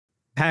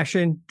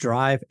Passion,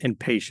 drive, and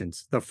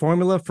patience. The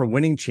formula for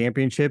winning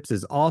championships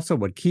is also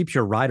what keeps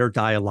your ride or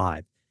die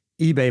alive.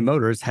 eBay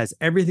Motors has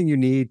everything you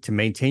need to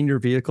maintain your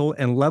vehicle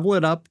and level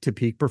it up to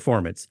peak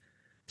performance.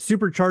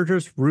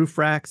 Superchargers, roof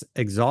racks,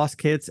 exhaust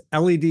kits,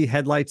 LED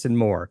headlights, and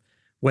more.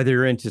 Whether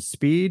you're into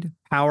speed,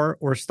 power,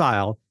 or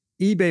style,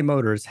 eBay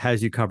Motors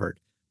has you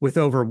covered. With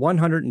over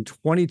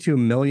 122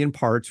 million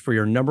parts for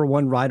your number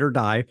one ride or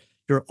die,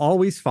 you'll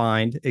always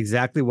find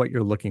exactly what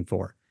you're looking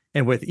for.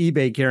 And with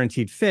eBay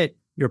Guaranteed Fit,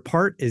 your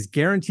part is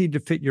guaranteed to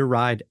fit your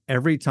ride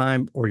every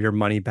time or your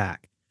money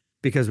back.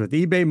 Because with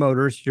eBay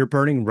Motors, you're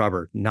burning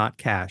rubber, not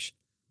cash.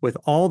 With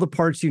all the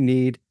parts you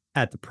need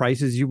at the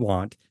prices you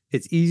want,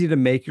 it's easy to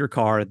make your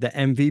car the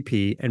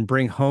MVP and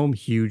bring home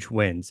huge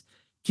wins.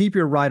 Keep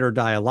your ride or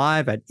die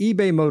alive at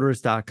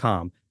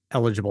ebaymotors.com.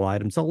 Eligible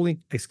items only.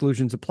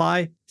 Exclusions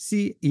apply.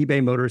 See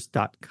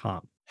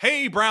ebaymotors.com.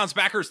 Hey, Browns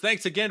backers.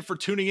 Thanks again for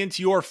tuning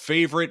into your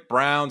favorite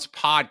Browns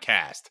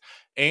podcast.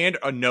 And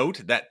a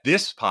note that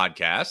this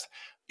podcast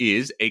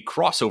is a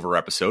crossover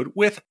episode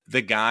with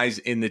the guys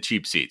in the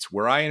cheap seats,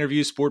 where I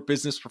interview sport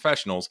business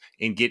professionals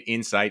and get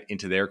insight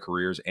into their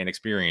careers and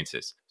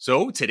experiences.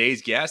 So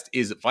today's guest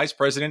is Vice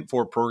President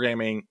for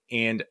Programming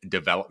and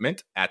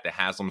Development at the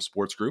Haslam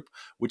Sports Group,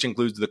 which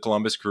includes the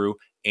Columbus Crew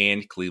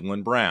and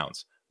Cleveland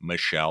Browns,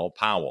 Michelle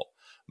Powell.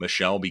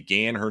 Michelle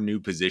began her new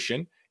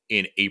position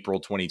in April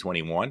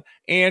 2021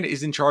 and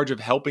is in charge of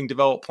helping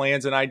develop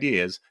plans and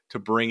ideas to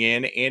bring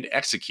in and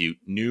execute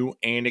new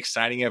and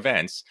exciting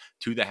events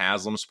to the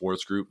Haslam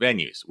Sports Group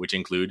venues, which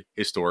include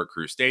historic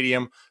Crew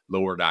Stadium,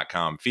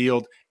 Lower.com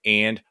Field,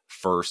 and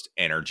First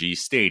Energy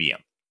Stadium.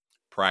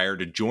 Prior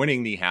to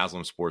joining the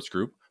Haslam Sports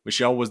Group,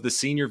 Michelle was the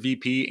Senior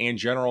VP and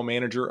General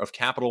Manager of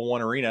Capital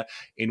One Arena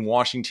in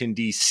Washington,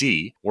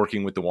 D.C.,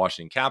 working with the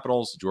Washington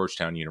Capitals,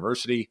 Georgetown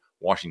University,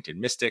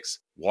 Washington Mystics,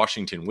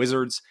 Washington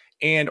Wizards,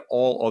 and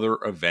all other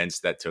events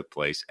that took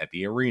place at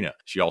the arena.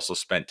 She also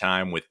spent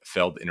time with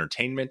Feld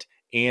Entertainment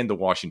and the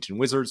Washington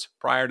Wizards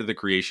prior to the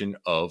creation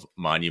of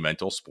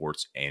Monumental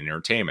Sports and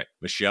Entertainment.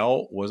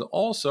 Michelle was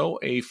also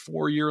a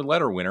 4-year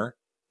letter winner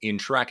in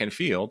track and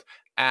field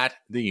at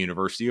the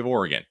University of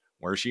Oregon,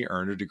 where she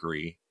earned a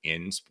degree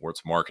in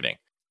sports marketing.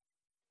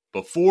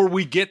 Before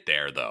we get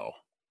there, though,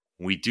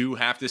 we do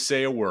have to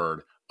say a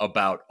word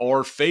about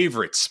our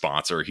favorite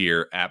sponsor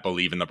here at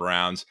Believe in the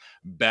Browns,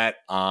 Bet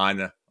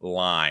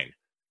Online.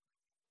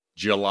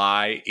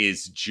 July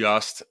is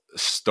just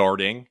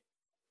starting.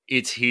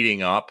 It's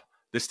heating up.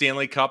 The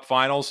Stanley Cup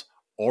Finals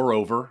are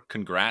over.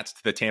 Congrats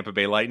to the Tampa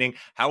Bay Lightning.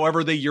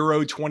 However, the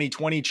Euro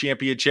 2020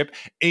 championship,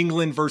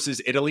 England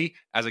versus Italy,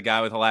 as a guy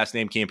with the last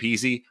name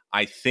Campese,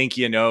 I think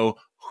you know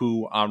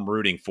who I'm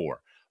rooting for.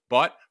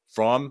 But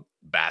from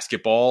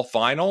basketball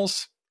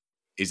finals,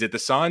 is it the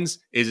Suns?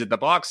 Is it the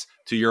Bucks?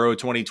 To Euro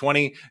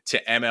 2020,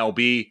 to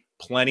MLB,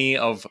 plenty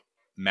of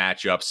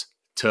matchups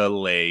to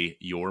lay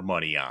your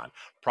money on.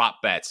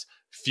 Prop bets,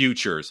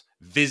 futures.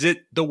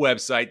 Visit the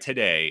website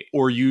today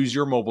or use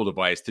your mobile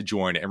device to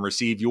join and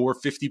receive your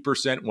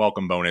 50%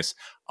 welcome bonus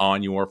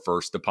on your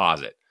first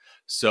deposit.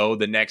 So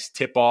the next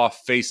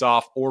tip-off,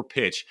 face-off, or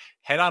pitch,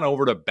 head on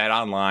over to Bet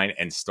Online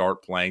and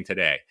start playing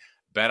today.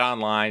 Bet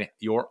Online,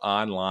 your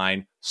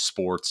online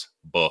sports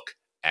book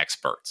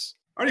experts.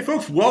 All right,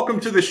 folks, welcome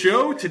to the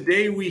show.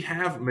 Today we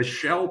have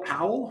Michelle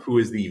Powell, who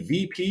is the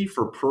VP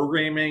for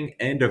Programming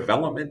and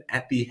Development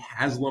at the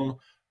Haslam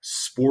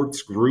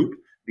Sports Group.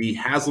 The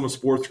Haslam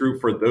Sports Group,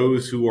 for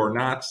those who are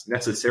not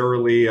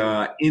necessarily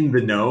in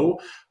the know,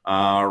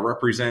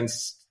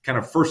 represents kind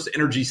of First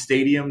Energy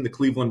Stadium, the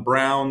Cleveland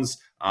Browns,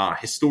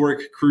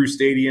 historic Crew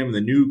Stadium,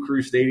 the new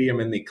Crew Stadium,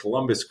 and the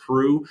Columbus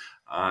Crew,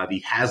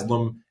 the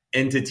Haslam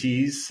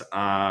entities.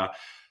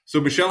 So,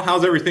 Michelle,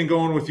 how's everything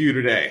going with you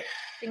today?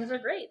 Things are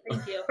great.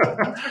 Thank you.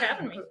 Thanks for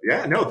having me.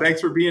 Yeah, no,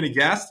 thanks for being a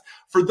guest.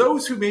 For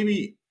those who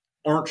maybe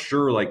aren't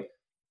sure, like,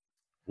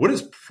 what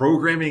does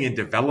programming and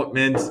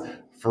development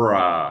for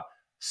a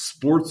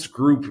sports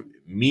group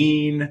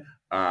mean?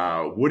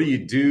 What do you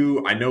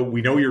do?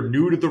 We know you're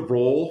new to the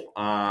role.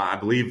 I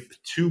believe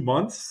 2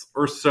 months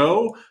or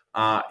so,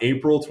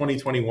 April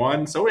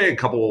 2021. So we had a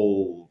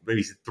couple,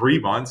 maybe 3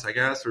 months, I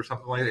guess, or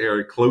something like that,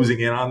 or closing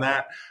in on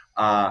that.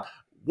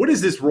 What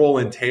does this role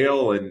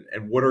entail, and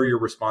what are your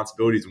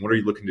responsibilities, and what are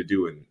you looking to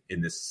do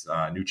in this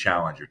new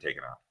challenge you're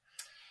taking on?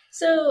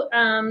 So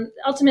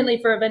ultimately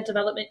for event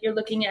development, you're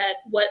looking at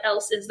what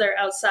else is there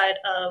outside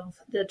of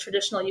the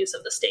traditional use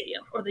of the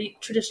stadium or the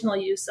traditional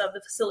use of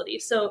the facility.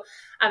 So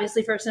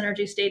obviously First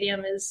Energy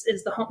Stadium is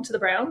the home to the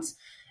Browns,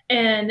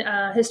 and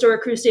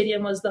historic Crew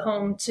Stadium was the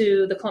home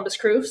to the Columbus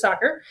Crew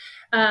soccer.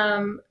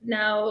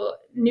 Now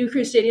new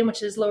Crew Stadium,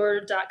 which is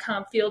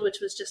Lower.com Field, which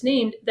was just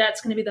named,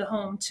 that's going to be the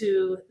home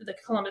to the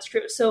Columbus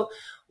Crew. So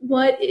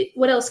what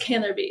else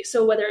can there be?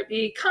 So whether it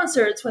be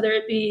concerts, whether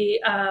it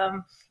be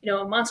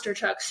monster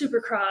truck,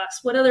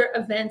 supercross, what other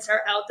events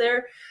are out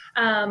there?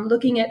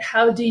 Looking at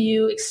how do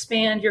you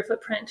expand your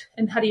footprint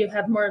and how do you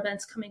have more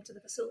events coming to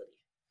the facility?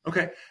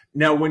 Okay.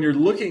 Now, when you're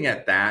looking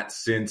at that,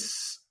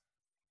 since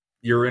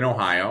you're in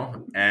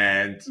Ohio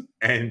and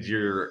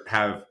you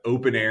have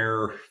open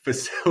air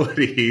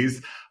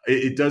facilities,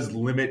 it does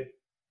limit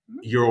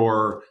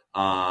your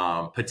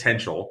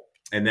potential.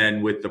 And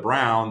then with the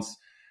Browns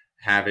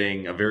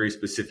having a very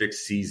specific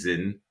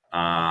season,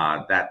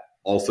 that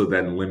also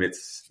then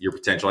limits your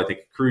potential. I think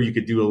Crew, you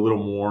could do a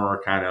little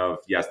more kind of,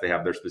 yes, they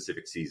have their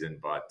specific season,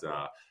 but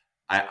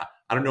I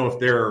don't know if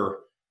their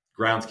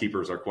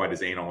groundskeepers are quite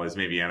as anal as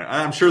maybe,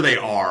 I'm sure they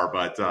are,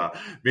 but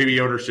maybe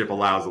ownership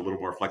allows a little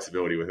more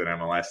flexibility with an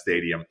MLS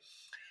stadium.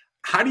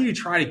 How do you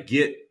try to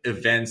get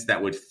events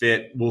that would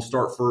fit? We'll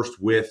start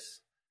first with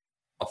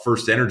a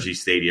First Energy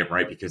Stadium,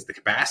 right? Because the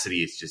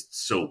capacity is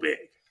just so big.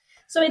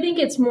 So I think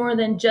it's more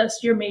than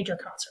just your major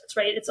concerts,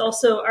 right? It's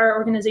also, our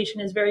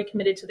organization is very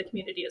committed to the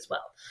community as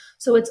well.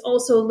 So it's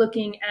also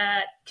looking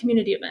at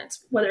community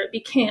events, whether it be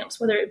camps,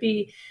 whether it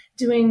be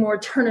doing more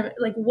tournament,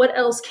 like what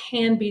else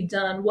can be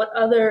done? What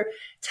other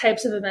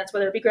types of events,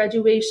 whether it be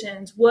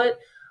graduations, what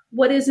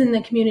is in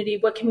the community?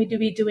 What can we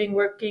be doing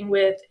working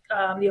with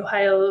the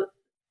Ohio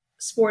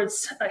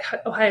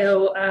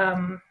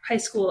High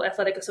School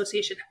Athletic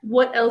Association?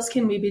 What else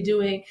can we be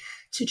doing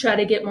to try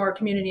to get more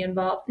community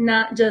involved?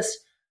 Not just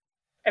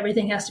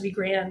everything has to be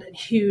grand and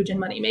huge and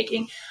money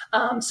making,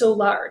 so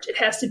large. It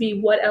has to be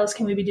what else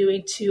can we be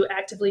doing to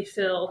actively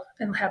fill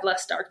and have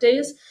less dark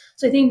days.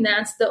 So I think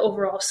that's the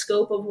overall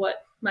scope of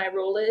what my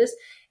role is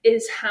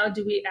how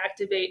do we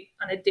activate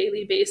on a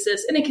daily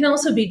basis? And it can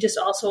also be just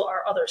also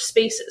our other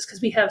spaces,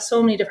 because we have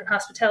so many different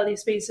hospitality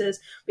spaces.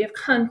 We have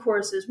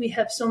concourses. We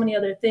have so many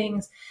other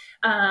things.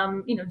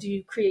 Do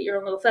you create your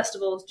own little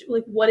festivals?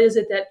 Like, what is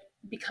it that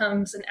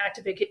becomes an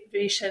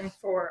activation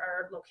for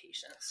our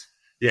locations?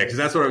 Yeah, because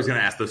that's what I was going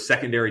to ask. Those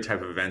secondary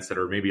type of events that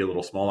are maybe a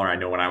little smaller. I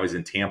know when I was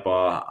in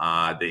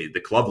Tampa,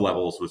 the club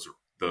levels was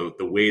the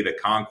way the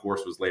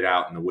concourse was laid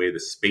out and the way the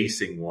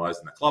spacing was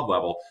in the club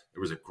level.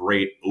 There was a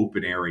great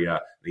open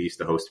area. They used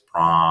to host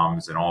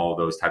proms and all of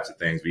those types of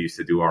things. We used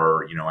to do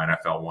our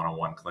NFL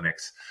 101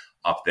 clinics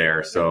up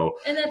there. So,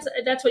 and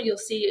that's what you'll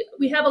see.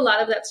 We have a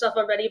lot of that stuff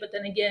already, but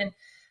then again,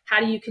 how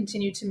do you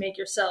continue to make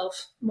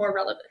yourself more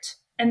relevant?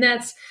 And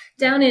that's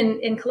down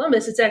in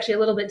Columbus. It's actually a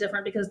little bit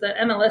different because the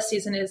MLS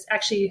season is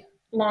actually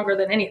longer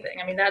than anything.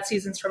 I mean, that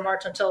season's from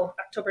March until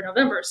October,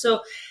 November.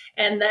 So,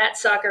 and that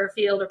soccer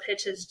field or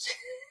pitch is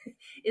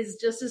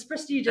just as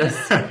prestigious,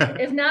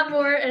 if not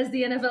more, as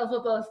the NFL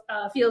football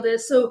field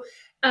is. So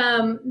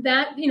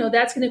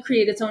that's going to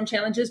create its own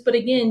challenges. But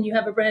again, you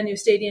have a brand new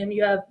stadium.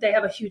 They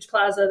have a huge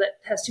plaza that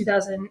has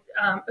 2,000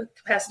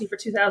 capacity for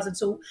 2,000.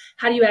 So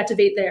how do you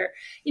activate there?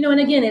 And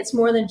again, it's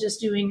more than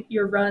just doing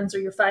your runs or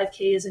your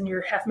 5Ks and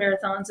your half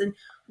marathons. And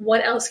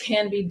what else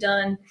can be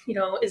done?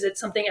 Is it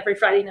something every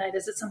Friday night?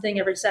 Is it something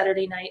every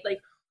Saturday night?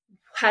 Like,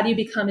 how do you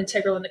become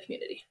integral in the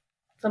community?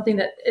 Something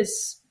that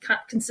is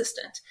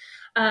consistent.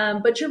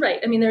 But you're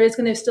right. I mean, there is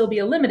going to still be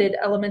a limited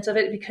element of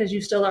it because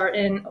you still are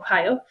in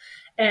Ohio.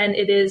 And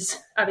it is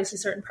obviously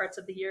certain parts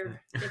of the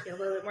year make it a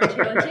little bit more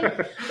challenging.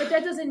 But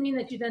that doesn't mean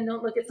that you then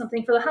don't look at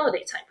something for the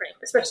holiday time frame,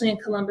 especially in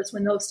Columbus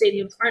when those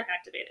stadiums aren't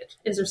activated.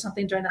 Is there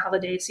something during the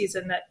holiday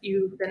season that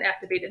you then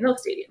activate in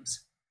those stadiums?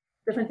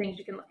 Different things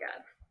you can look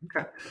at.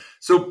 Okay.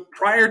 So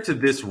prior to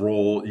this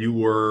role, you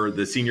were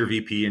the senior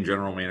VP and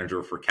general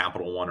manager for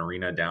Capital One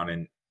Arena down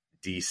in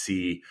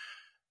DC.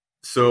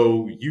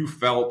 So you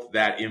felt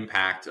that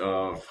impact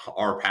of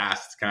our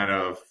past kind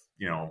of,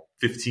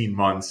 15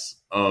 months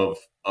of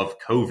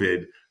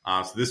COVID.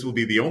 So this will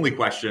be the only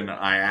question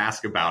I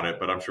ask about it,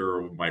 but I'm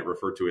sure we might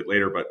refer to it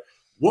later. But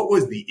what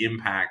was the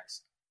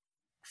impact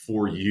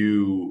for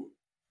you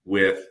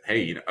with,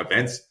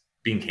 events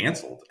being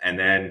canceled? And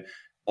then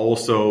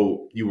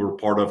also you were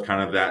part of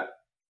kind of that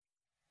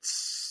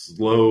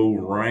slow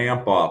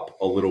ramp up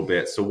a little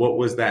bit. So what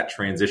was that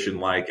transition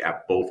like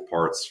at both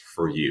parts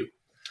for you?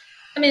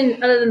 I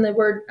mean, other than the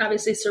word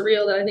obviously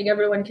surreal that I think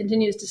everyone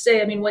continues to say,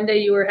 I mean, one day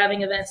you were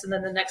having events and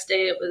then the next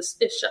day it was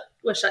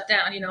shut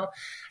down, I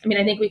mean,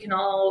 I think we can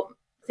all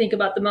think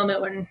about the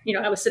moment when,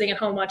 I was sitting at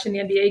home watching the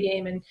NBA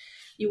game and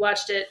you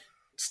watched it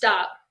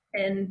stop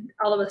and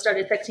all of us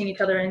started texting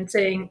each other and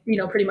saying,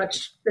 pretty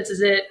much this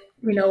is it.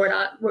 We know we're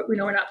not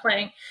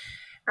playing.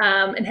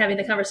 And having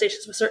the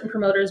conversations with certain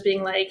promoters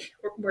being like,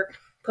 we're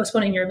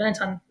postponing your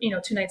event on,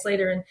 2 nights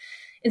later. And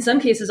in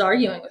some cases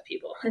arguing with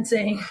people and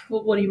saying,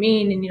 well, what do you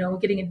mean? And,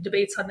 getting into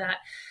debates on that.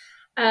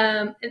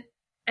 And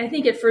I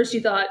think at first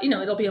you thought,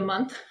 it'll be a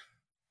month,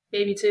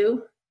 maybe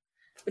 2,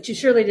 but you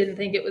surely didn't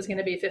think it was going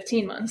to be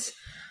 15 months.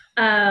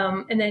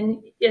 And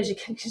then as you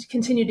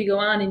continue to go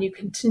on and you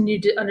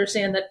continue to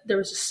understand that there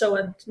was just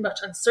so much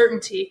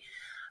uncertainty,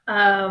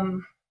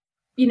 it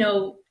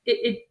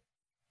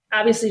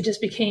obviously just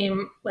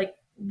became like,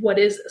 what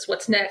is this?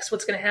 What's next?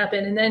 What's going to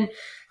happen? And then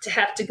to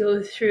have to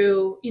go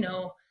through,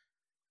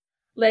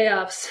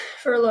 layoffs,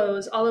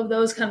 furloughs, all of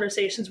those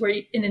conversations where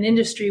in an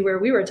industry where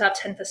we were a top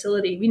 10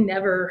 facility, we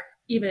never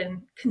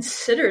even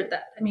considered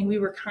that. I mean, we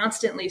were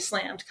constantly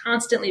slammed,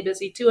 constantly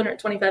busy,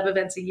 225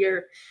 events a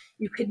year.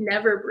 You could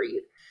never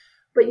breathe.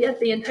 But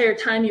yet the entire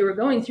time you were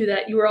going through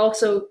that, you were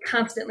also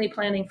constantly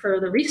planning for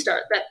the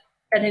restart that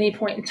at any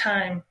point in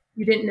time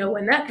you didn't know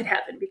when that could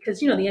happen because,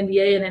 the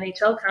NBA and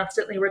NHL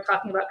constantly were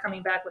talking about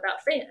coming back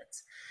without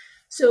fans.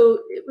 So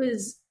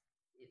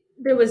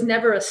there was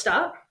never a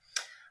stop.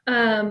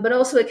 But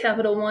also at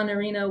Capital One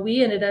Arena,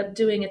 we ended up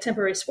doing a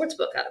temporary sports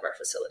book out of our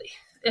facility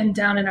and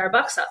down in our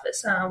box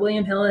office.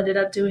 William Hill ended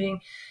up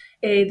doing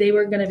they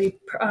were going to be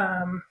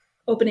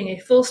opening a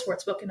full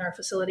sports book in our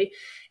facility.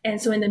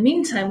 And so in the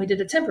meantime, we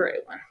did a temporary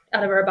one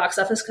out of our box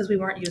office because we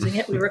weren't using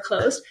it. We were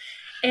closed.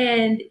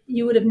 And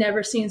you would have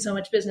never seen so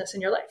much business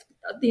in your life.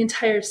 The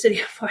entire city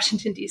of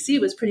Washington, D.C.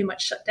 was pretty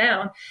much shut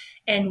down.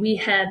 And we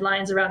had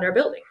lines around our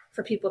building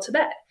for people to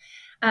bet.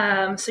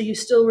 So you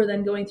still were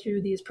then going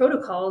through these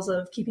protocols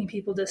of keeping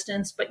people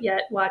distanced, but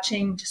yet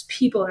watching just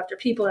people after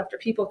people after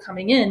people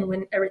coming in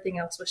when everything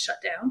else was shut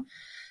down.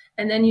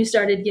 And then you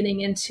started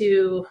getting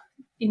into,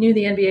 you knew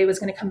the NBA was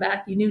going to come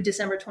back. You knew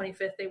December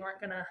 25th, they were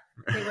not going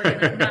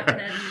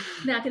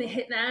to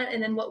hit that.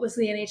 And then what was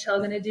the NHL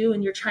going to do?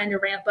 And you're trying to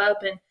ramp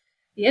up, and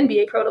the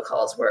NBA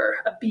protocols were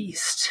a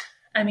beast.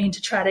 I mean,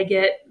 to try to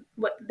get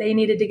what they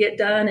needed to get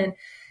done. And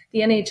the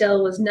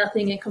NHL was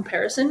nothing in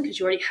comparison because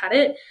you already had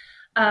it.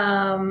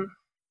 And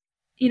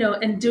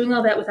doing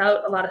all that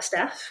without a lot of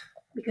staff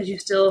because you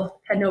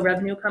still had no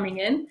revenue coming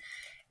in,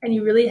 and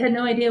you really had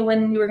no idea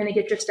when you were going to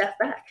get your staff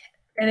back.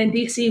 And in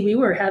DC, we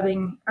were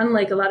having,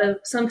 unlike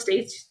some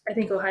states, I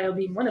think Ohio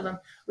being one of them,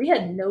 we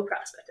had no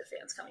prospect of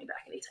fans coming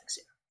back anytime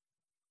soon.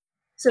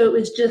 So it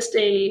was just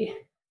a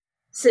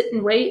sit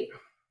and wait.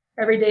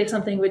 Every day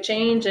something would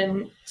change,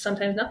 and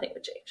sometimes nothing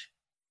would change.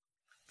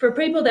 For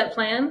people that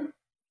plan,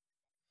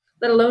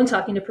 let alone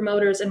talking to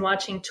promoters and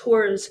watching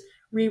tours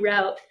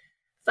reroute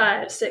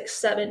 5, 6,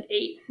 7,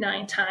 8,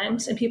 9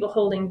 times, and people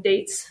holding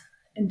dates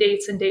and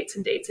dates and dates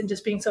and dates, and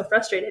just being so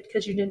frustrated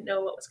because you didn't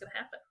know what was going to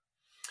happen.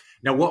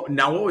 Now,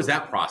 what was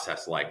that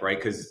process like, right?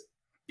 Because,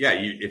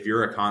 if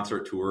you're a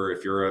concert tour,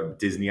 if you're a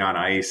Disney on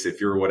Ice,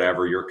 if you're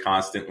whatever, you're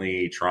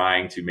constantly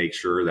trying to make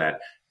sure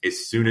that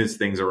as soon as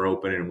things are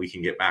open and we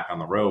can get back on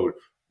the road,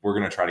 we're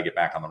going to try to get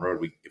back on the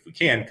road if we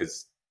can,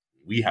 because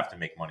we have to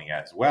make money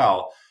as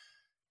well.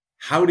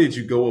 How did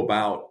you go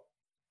about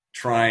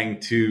trying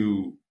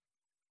to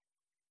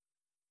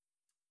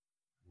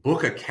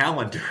book a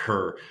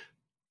calendar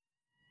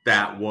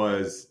that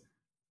was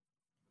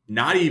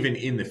not even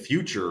in the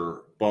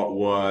future, but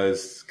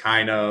was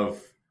kind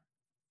of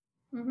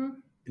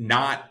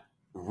not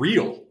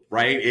real,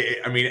 right?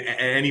 At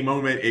any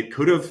moment it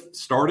could have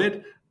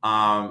started,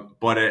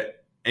 but at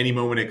any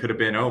moment it could have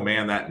been, oh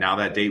man,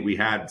 that date we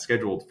had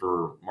scheduled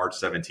for March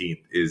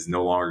 17th is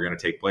no longer going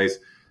to take place.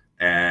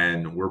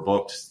 And we're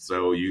booked.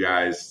 So you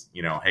guys,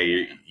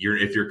 hey,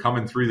 if you're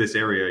coming through this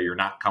area, you're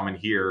not coming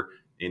here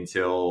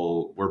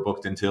until we're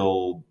booked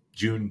until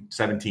June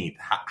 17th.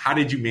 How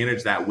did you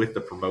manage that with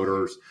the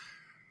promoters,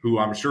 who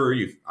I'm sure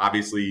you've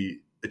obviously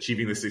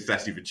achieving the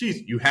success you've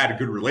achieved, you had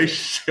good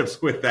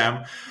relationships with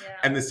them. Yeah.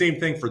 And the same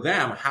thing for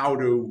them. How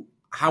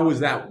was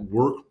that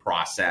work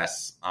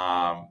process?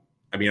 I'm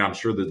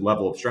sure the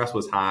level of stress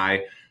was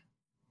high.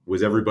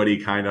 Was everybody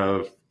kind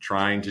of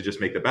trying to just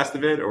make the best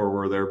of it, or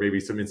were there maybe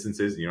some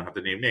instances, you don't have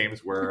to name names,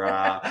 where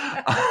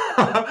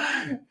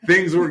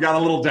things got a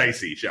little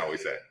dicey, shall we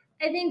say?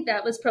 I think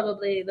that was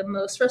probably the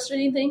most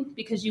frustrating thing,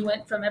 because you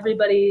went from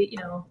everybody,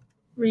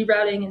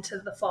 rerouting into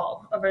the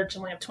fall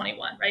originally of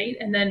 21, right?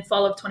 And then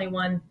fall of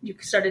 21, you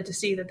started to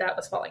see that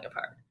was falling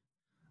apart.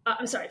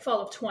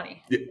 Fall of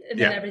 20. And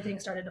then everything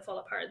started to fall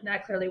apart. And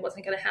that clearly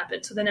wasn't going to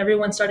happen. So then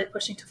everyone started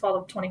pushing to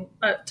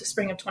to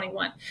spring of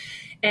 21.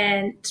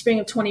 And spring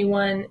of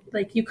 21,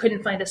 you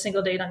couldn't find a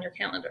single date on your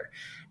calendar.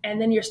 And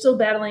then you're still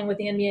battling with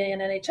the NBA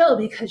and NHL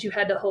because you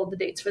had to hold the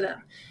dates for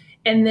them.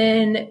 And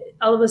then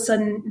all of a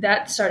sudden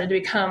that started to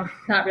become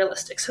not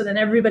realistic. So then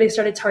everybody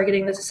started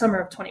targeting the summer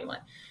of 21.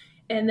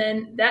 And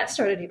then that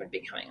started even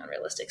becoming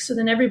unrealistic. So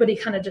then everybody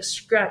kind of just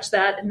scratched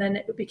that. And then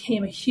it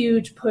became a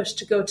huge push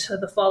to go to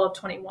the fall of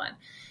 21.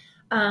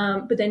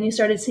 But then you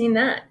started seeing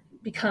that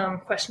become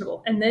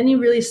questionable. And then you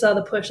really saw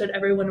the push that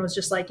everyone was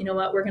just like, you know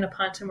what, we're going to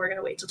punt and we're going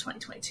to wait till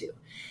 2022.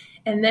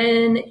 And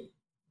then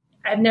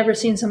I've never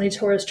seen so many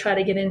tours try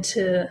to get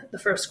into the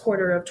first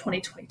quarter of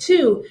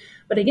 2022.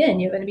 But again,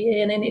 you have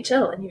NBA and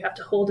NHL, and you have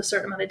to hold a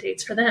certain amount of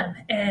dates for them.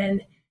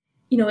 And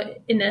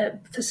in a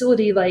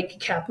facility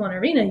like Cap One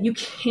Arena, you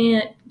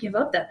can't give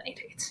up that many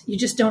dates. You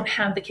just don't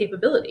have the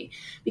capability,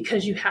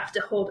 because you have to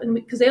hold, and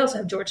because they also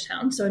have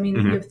Georgetown. So,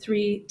 you have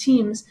 3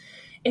 teams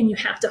and you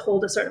have to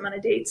hold a certain amount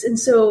of dates. And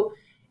so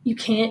you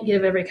can't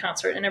give every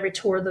concert and every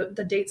tour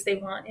the dates they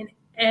want. And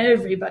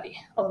everybody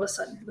all of a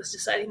sudden was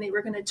deciding they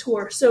were going to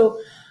tour.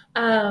 So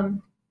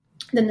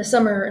then the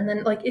summer, and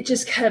then it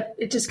just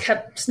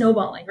kept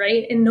snowballing,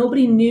 right? And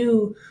nobody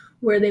knew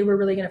where they were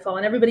really going to fall.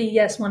 And everybody,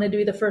 yes, wanted to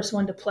be the first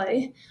one to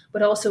play,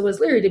 but also was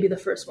leery to be the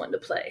first one to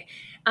play.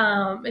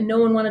 And no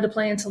one wanted to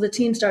play until the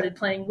team started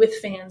playing with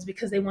fans,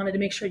 because they wanted to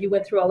make sure you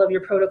went through all of your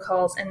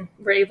protocols and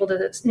were able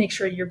to make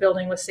sure your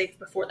building was safe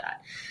before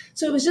that.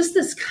 So it was just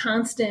this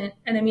constant,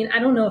 and I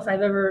don't know if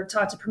I've ever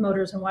talked to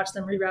promoters and watched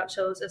them reroute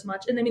shows as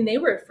much. And they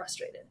were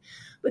frustrated,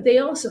 but they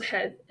also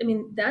had,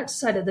 that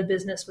side of the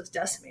business was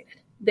decimated,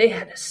 they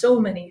had so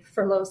many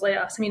furloughs,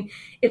 layoffs. I mean,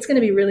 it's going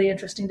to be really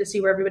interesting to see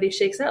where everybody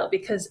shakes out,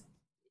 because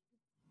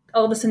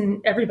all of a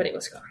sudden everybody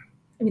was gone.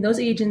 I mean, those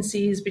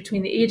agencies,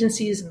 between the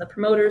agencies and the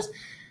promoters,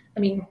 I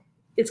mean,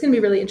 it's going to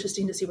be really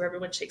interesting to see where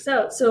everyone shakes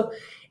out. So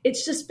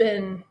it's just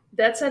been,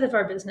 that side of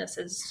our business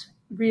is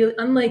really,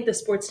 unlike the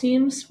sports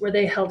teams where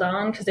they held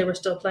on because they were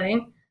still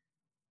playing,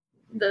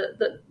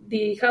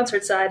 the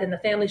concert side and the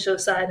family show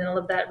side and all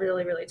of that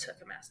really, really took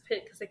a massive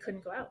hit because they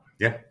couldn't go out.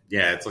 Yeah.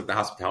 It's like the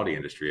hospitality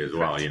industry as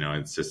well.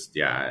 It's just,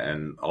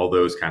 and all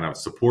those kind of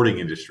supporting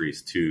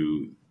industries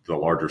to the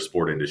larger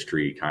sport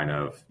industry kind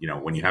of,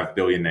 when you have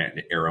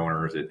billionaire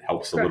owners, it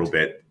helps a little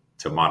bit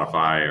to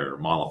modify or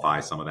mollify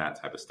some of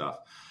that type of stuff.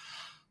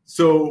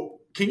 So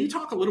can you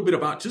talk a little bit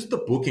about just the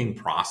booking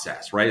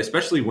process, right?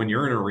 Especially when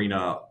you're in an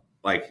arena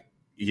like,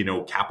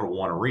 Capital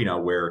One Arena,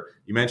 where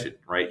you mentioned,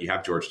 right? You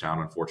have Georgetown,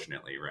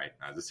 unfortunately, right?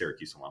 The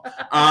Syracuse alum.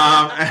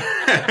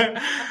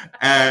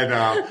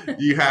 And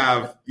you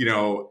have,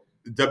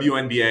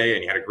 WNBA,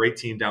 and you had a great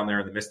team down there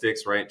in the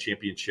Mystics, right?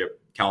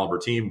 Championship caliber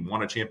team,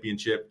 won a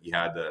championship. You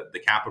had the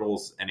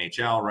Capitals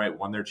NHL, right?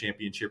 Won their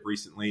championship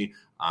recently.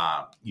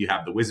 You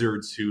have the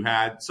Wizards, who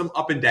had some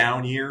up and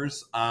down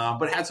years,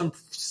 but had some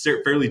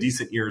fairly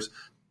decent years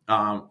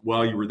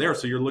while you were there.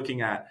 So you're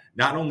looking at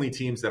not only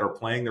teams that are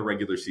playing the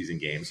regular season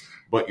games,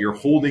 but you're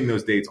holding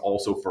those dates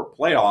also for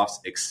playoffs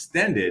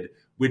extended,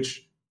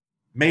 which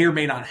may or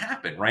may not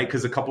happen, right?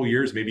 Because a couple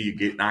years, maybe you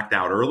get knocked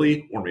out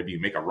early, or maybe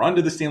you make a run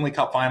to the Stanley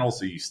Cup Finals.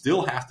 So you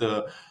still have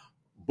to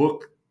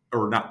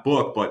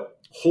but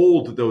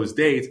hold those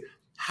dates.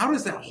 How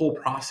does that whole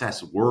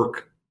process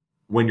work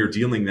when you're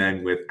dealing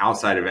then with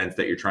outside events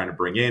that you're trying to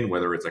bring in,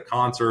 whether it's a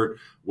concert,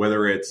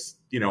 whether it's,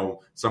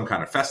 some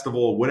kind of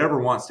festival,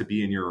 whatever wants to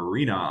be in your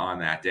arena on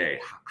that day?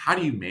 How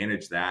do you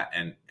manage that?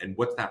 And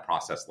what's that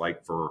process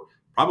like for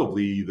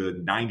probably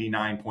the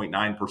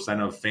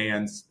 99.9% of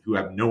fans who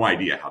have no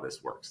idea how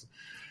this works?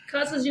 It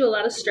causes you a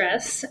lot of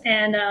stress,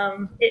 and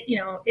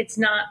it's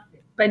not,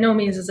 by no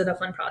means is it a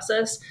fun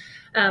process.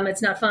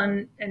 It's not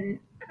fun and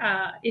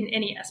in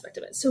any aspect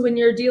of it. So when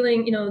you're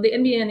dealing, the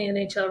NBA and the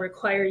NHL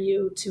require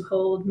you to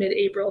hold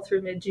mid-April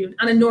through mid-June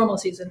on a normal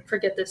season.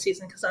 Forget this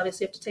season, because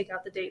obviously you have to take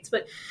out the dates,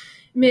 but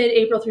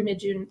mid-April through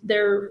mid-June,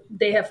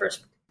 they have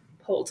first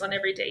holds on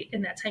every date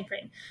in that time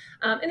frame,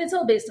 and it's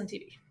all based on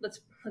TV. Let's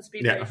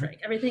be very frank.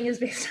 Everything is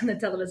based on the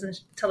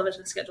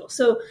television schedule.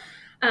 So,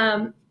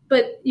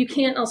 but you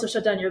can't also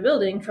shut down your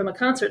building from a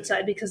concert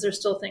side because there's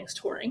still things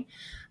touring.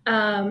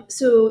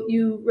 So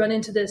you run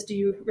into this: do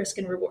you risk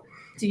and reward?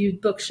 Do you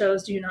book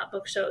shows? Do you not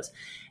book shows?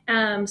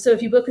 So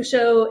if you book a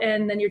show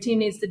and then your team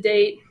needs the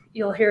date,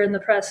 you'll hear in the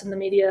press and the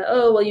media,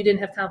 oh, well, you didn't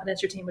have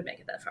confidence your team would make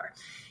it that far.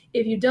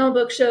 If you don't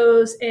book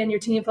shows and your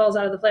team falls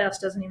out of the playoffs,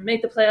 doesn't even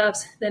make the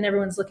playoffs, then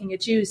everyone's looking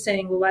at you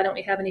saying, well, why don't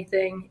we have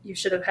anything? You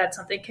should have had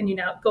something. Can you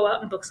now go out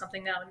and book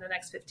something now in the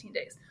next 15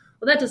 days?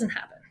 Well, that doesn't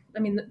happen. I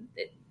mean,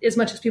 as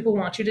much as people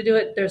want you to do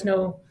it, there's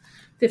no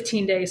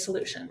 15-day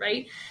solution,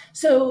 right?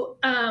 So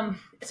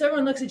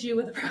everyone looks at you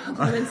with a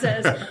problem and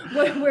says,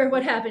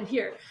 what happened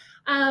here?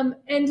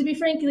 And to be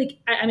frank,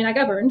 I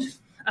got burned.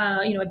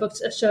 I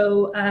booked a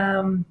show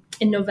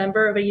in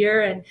November of a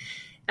year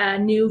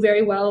and knew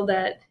very well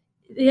that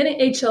the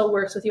NHL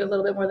works with you a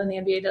little bit more than the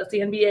NBA does. The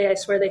NBA, I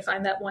swear, they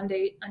find that one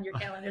date on your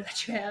calendar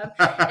that you have,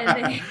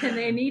 and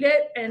they need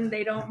it, and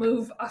they don't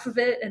move off of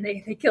it, and they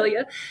kill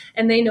you,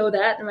 and they know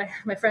that. And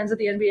my friends at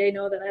the NBA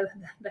know that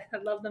I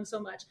love them so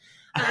much.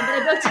 But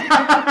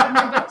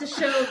I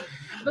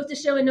booked a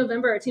show in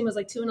November. Our team was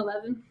like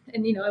 2-11,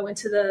 and I went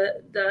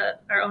to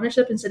our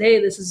ownership and said, hey,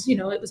 this is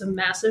it was a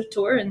massive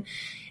tour, and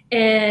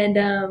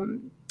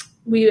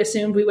we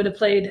assumed we would have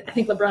played. I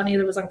think LeBron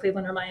either was on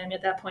Cleveland or Miami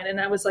at that point.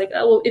 And I was like,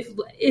 oh, well,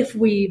 if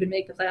we even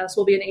make the playoffs,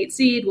 we'll be an 8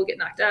 seed. We'll get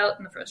knocked out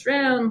in the first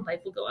round. Life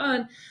will go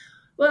on.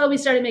 Well, we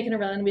started making a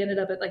run. We ended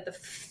up at like the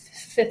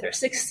 5th or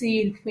 6th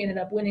seed. We ended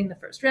up winning the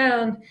first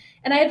round.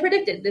 And I had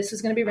predicted this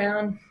was going to be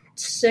round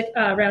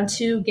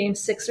 2, game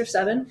 6 or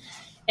 7.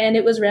 And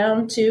it was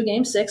round 2,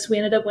 game 6. We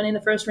ended up winning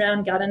the first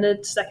round, got into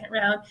the second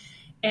round.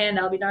 And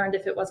I'll be darned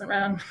if it wasn't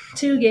round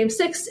 2, game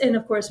 6. And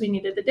of course, we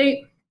needed the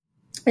date.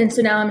 And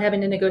so now I'm having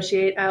to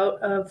negotiate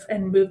out of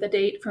and move the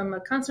date from a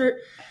concert.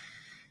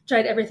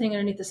 Tried everything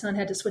underneath the sun,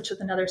 had to switch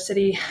with another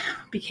city,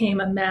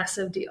 became a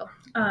massive deal.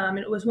 And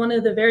it was one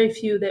of the very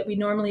few that we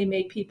normally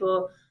make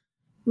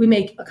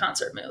a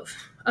concert move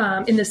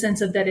in the sense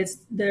of that it's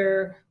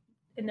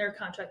in their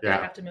contract, they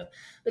have to move.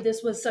 But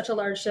this was such a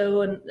large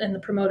show, and the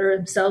promoter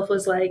himself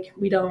was like,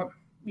 we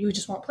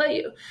just won't play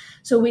you.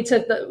 So we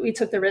took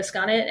the risk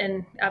on it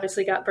and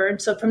obviously got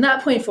burned. So from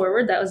that point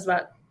forward, that was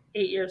about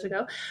 8 years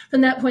ago.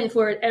 From that point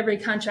forward, every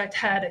contract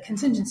had a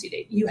contingency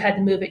date. You had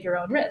to move at your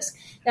own risk.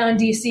 Now in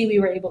DC, we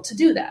were able to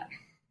do that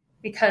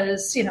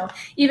because,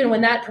 even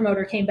when that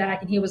promoter came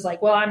back and he was like,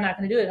 well, I'm not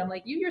going to do it. I'm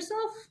like, you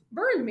yourself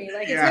burned me.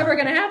 Like, it's never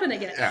going to happen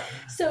again. Yeah.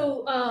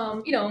 So,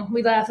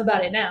 we laugh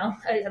about it now.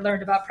 I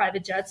learned about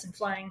private jets and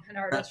flying an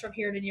artist from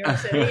here to New York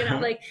City.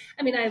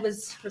 I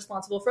was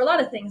responsible for a lot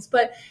of things,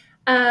 but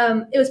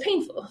It was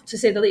painful, to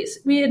say the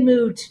least. We had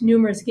moved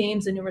numerous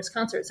games and numerous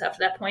concerts after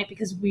that point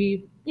because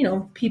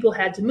people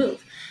had to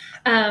move.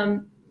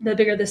 The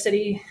bigger the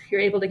city,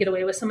 you're able to get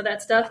away with some of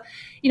that stuff.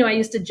 I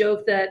used to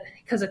joke that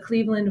because of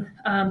Cleveland,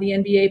 the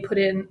NBA put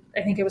in,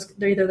 I think it was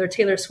either their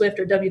Taylor Swift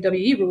or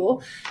WWE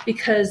rule,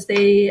 because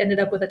they ended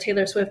up with a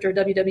Taylor Swift or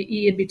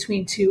WWE in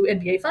between two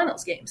NBA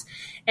Finals games.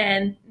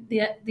 And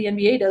the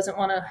NBA doesn't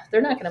want to,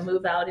 they're not going to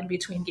move out in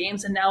between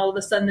games. And now all of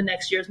a sudden the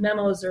next year's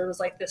memos, there was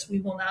like this,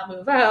 we will not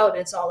move out.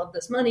 It's all of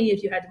this money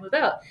if you had to move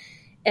out.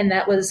 And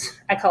that was,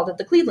 I called it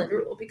the Cleveland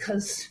rule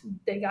because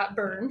they got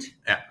burned.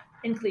 Yeah.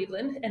 In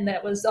Cleveland, and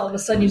that was all of a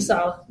sudden you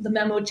saw the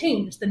memo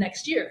change the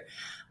next year.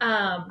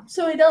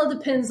 So it all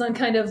depends on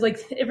kind of like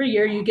every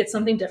year you get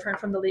something different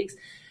from the leagues,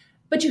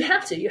 but you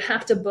have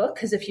to book,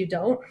 because if you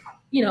don't,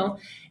 and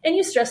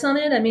you stress on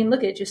it. I mean,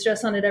 you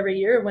stress on it every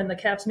year when the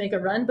Caps make a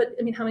run, but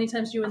I mean, how many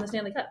times do you win the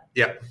Stanley Cup?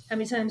 Yeah. How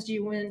many times do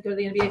you go to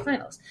the NBA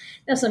Finals?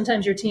 Now,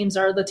 sometimes your teams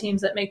are the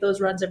teams that make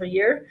those runs every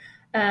year.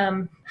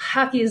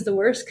 Hockey is the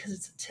worst because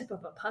it's a tip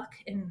of a puck,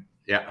 and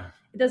yeah.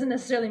 It doesn't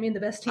necessarily mean the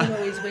best team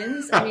always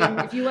wins. I mean,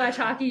 if you watch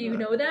hockey, you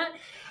know that.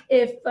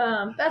 If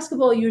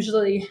basketball, you're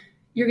going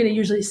to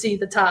usually see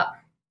the top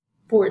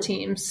 4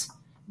 teams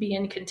be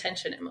in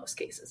contention in most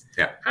cases.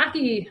 Yeah.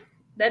 Hockey,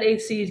 that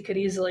 8th seed could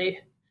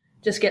easily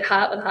just get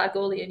hot with a hot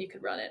goalie and you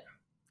could run it.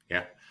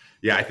 Yeah.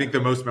 Yeah, I think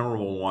the most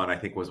memorable one, I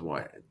think, was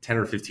 10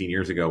 or 15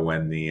 years ago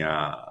when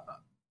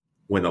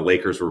the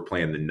Lakers were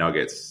playing the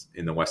Nuggets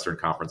in the Western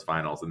Conference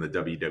Finals, and the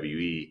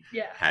WWE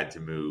had to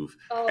move,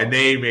 and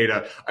they made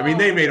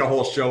a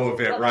whole show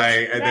of it,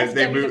 right? And then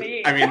they moved.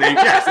 I mean,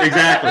 yes,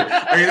 exactly.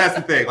 I mean, that's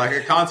the thing. Like,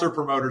 a concert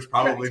promoter's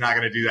probably not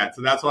going to do that,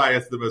 so that's why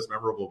it's the most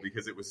memorable,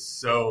 because it was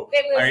so.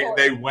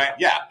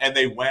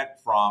 They went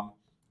from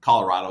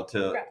Colorado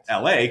to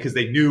LA because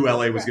they knew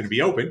LA was going to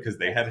be open because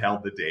they had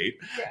held the date.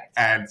 Correct.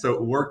 And so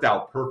it worked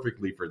out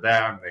perfectly for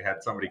them. They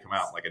had somebody come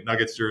out in like a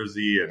Nuggets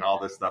jersey and all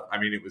this stuff. I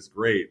mean, it was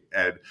great.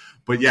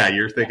 But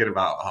you're thinking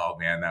about, oh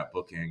man, that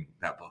booker,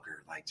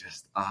 like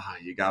just,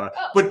 you gotta,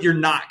 but you're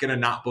not going to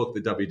not book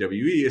the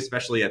WWE,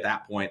 especially at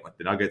that point. Like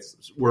the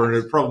Nuggets were in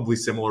a probably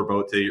similar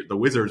boat to the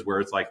Wizards, where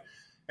it's like,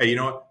 hey, you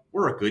know what?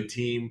 We're a good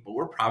team, but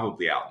we're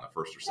probably out in the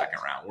first or second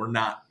round. We're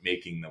not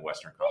making the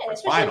Western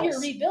Conference Finals. If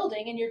you're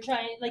rebuilding and you're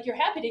trying, like, you're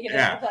happy to get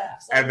into the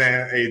playoffs. And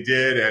then they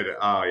did,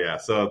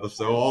 and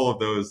so all of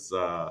those,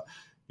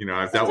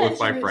 I've dealt with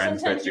my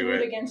friends that do it. Sometimes you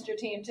root against your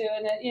team too,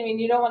 and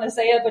you don't want to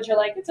say it, but you're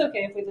like, it's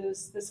okay if we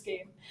lose this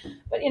game.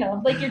 But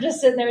like you're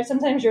just sitting there.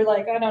 Sometimes you're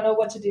like, I don't know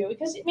what to do,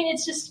 because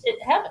it's just,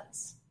 it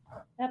happens.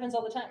 It happens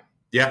all the time.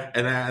 Yeah,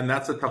 and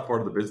that's a tough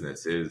part of the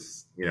business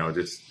is,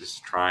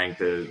 just trying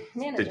to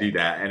do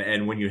that.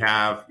 And when you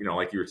have,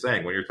 like you were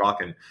saying, when you're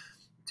talking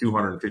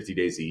 250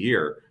 days a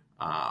year,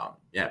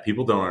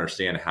 people don't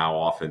understand how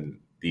often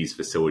these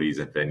facilities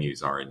and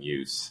venues are in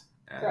use.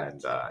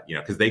 And,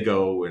 because they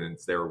go and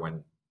it's there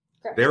when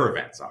their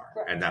events are.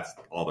 Correct. And that's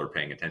all they're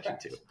paying attention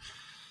to.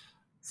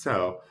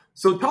 So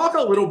talk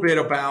a little bit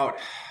about,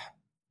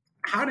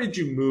 how did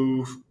you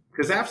move?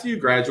 Because after you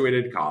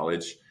graduated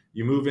college,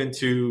 you move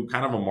into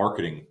kind of a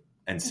marketing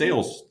and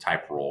sales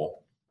type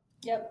role.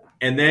 Yep.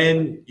 And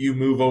then you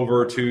move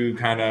over to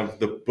kind of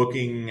the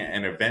booking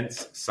and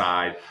events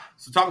side.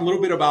 So talk a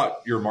little bit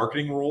about your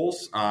marketing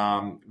roles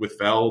with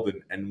Feld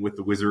and with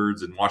the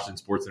Wizards and Washington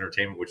Sports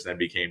Entertainment, which then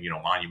became,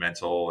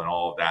 Monumental and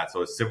all of that.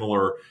 So a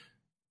similar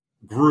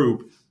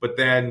group, but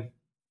then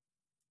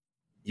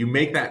you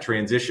make that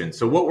transition.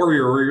 So what were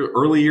your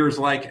early years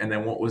like? And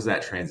then what was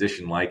that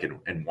transition like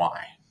and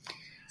why?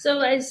 So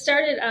I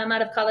started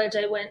out of college.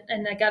 I went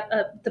and I got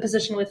the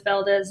position with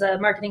Feld as a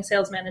marketing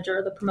sales manager,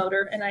 or the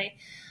promoter. And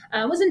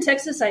I was in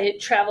Texas. I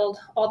traveled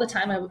all the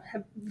time. I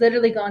have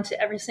literally gone to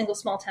every single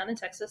small town in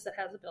Texas that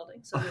has a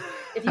building. So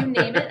if you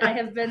name it, I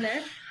have been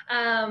there.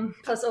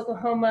 Plus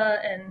Oklahoma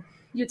and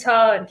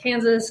Utah and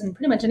Kansas and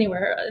pretty much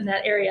anywhere in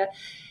that area.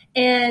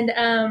 And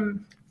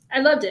I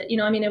loved it.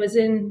 It was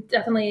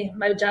definitely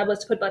my job was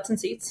to put butts in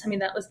seats.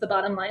 That was the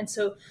bottom line.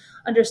 So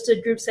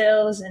understood group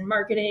sales and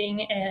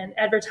marketing and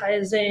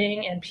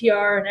advertising and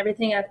PR and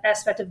everything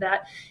aspect of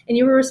that. And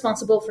you were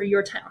responsible for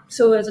your town.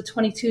 So as a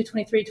 22,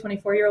 23,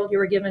 24-year-old, you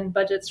were given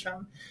budgets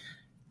from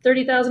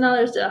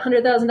 $30,000 to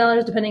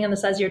 $100,000, depending on the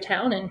size of your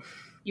town. And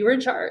you were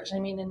in charge.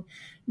 And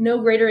no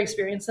greater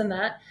experience than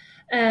that.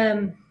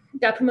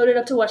 Got promoted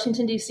up to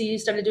Washington, D.C.,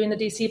 started doing the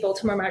D.C.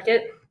 Baltimore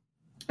market.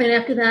 And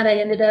after that, I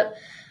ended up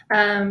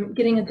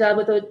getting a job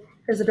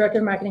as the director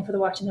of marketing for the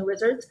Washington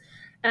Wizards.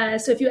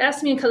 So if you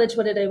asked me in college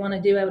what did I want to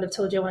do, I would have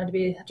told you I wanted to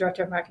be a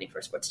director of marketing for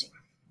a sports team.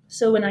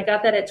 So when I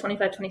got that at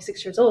 25,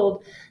 26 years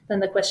old, then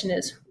the question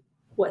is,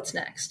 what's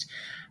next?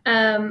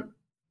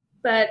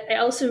 But I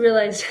also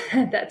realized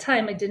at that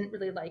time I didn't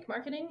really like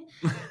marketing.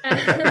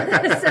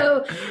 I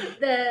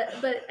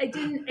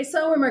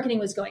saw where marketing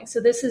was going.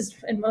 So this is,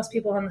 and most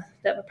people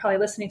that were probably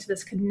listening to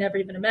this could never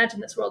even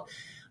imagine this world.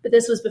 But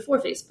this was before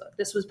Facebook.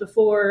 This was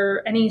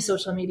before any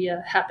social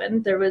media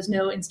happened. There was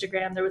no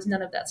Instagram. There was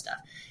none of that stuff.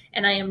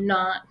 And I am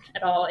not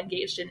at all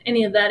engaged in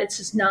any of that. It's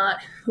just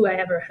not who I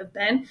ever have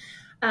been.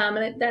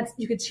 And that's,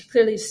 you could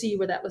clearly see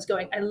where that was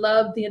going. I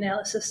loved the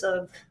analysis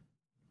of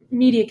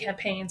media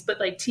campaigns, but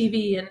like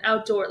TV and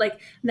outdoor, like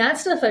that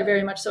stuff I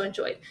very much so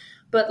enjoyed.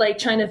 But like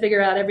trying to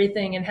figure out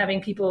everything and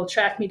having people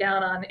track me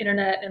down on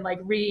internet and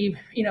like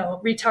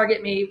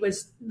retarget me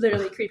was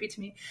literally creepy to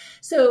me.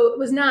 So it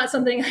was not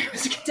something I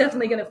was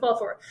definitely going to fall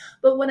for.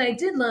 But what I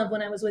did love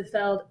when I was with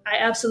Feld, I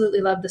absolutely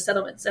loved the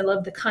settlements. I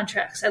loved the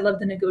contracts. I loved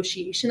the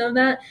negotiation of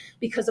that,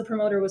 because the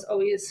promoter was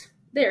always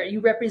there. You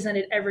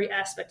represented every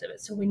aspect of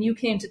it. So when you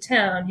came to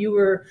town, you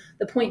were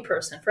the point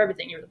person for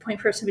everything. You were the point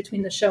person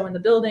between the show and the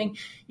building.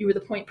 You were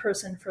the point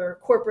person for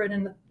corporate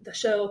and the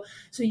show.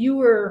 So you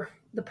were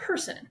the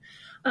person.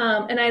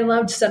 And I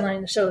loved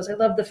settling the shows. I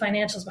loved the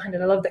financials behind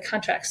it. I loved the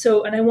contracts.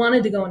 So, and I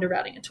wanted to go into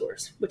routing and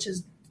tours, which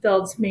is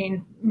Feld's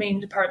main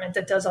department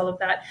that does all of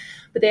that.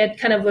 But they had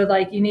kind of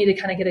like, you need to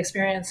kind of get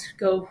experience,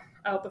 go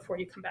out before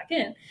you come back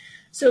in.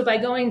 So by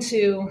going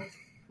to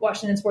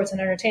Washington Sports and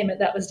Entertainment,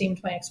 that was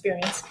deemed my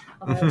experience,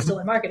 although I was still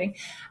in marketing.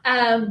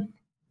 And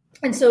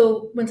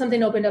so when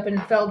something opened up in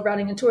Feld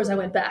routing and tours, I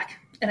went back,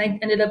 and I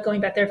ended up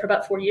going back there for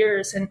about 4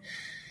 years, and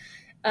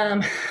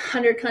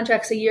 100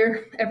 contracts a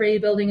year, every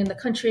building in the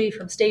country,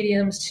 from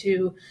stadiums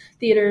to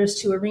theaters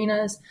to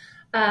arenas.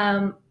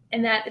 And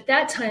that at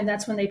that time,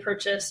 that's when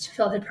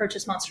Feld had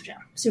purchased Monster Jam,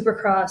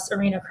 Supercross,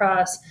 Arena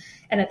Cross,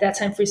 and at that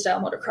time,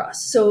 Freestyle Motocross.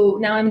 So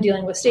now I'm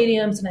dealing with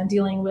stadiums, and I'm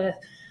dealing with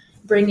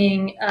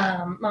bringing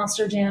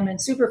Monster Jam and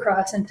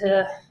Supercross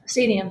into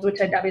stadiums,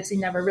 which I'd obviously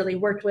never really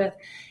worked with.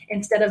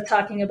 Instead of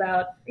talking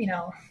about,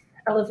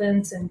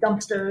 elephants and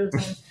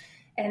dumpsters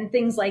and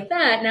things like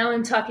that, now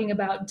I'm talking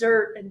about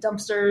dirt and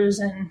dumpsters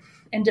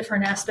and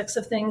different aspects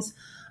of things.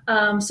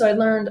 So I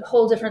learned a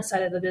whole different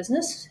side of the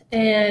business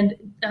and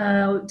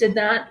did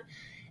that.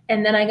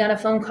 And then I got a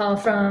phone call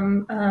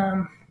from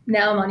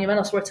now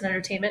Monumental Sports and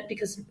Entertainment,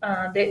 because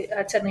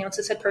Ted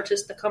Leonsis had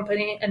purchased the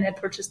company and had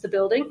purchased the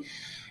building.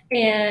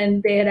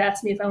 And they had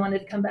asked me if I wanted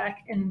to come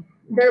back in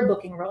their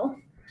booking role.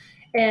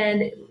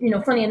 And,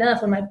 funny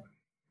enough, when my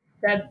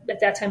at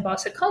that time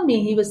boss had called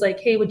me, he was like,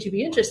 hey, would you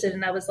be interested?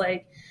 And I was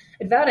like,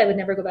 I vowed I would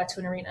never go back to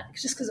an arena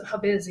just because of how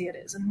busy it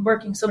is and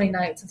working so many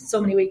nights and so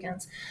many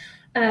weekends.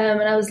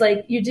 And I was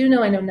like, you do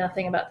know I know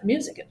nothing about the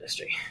music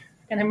industry.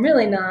 And I'm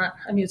really not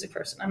a music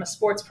person. I'm a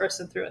sports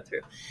person through and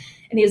through.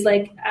 And he's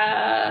like,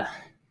 I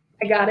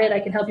got it. I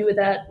can help you with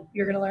that.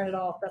 You're going to learn it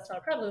all. That's not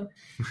a problem.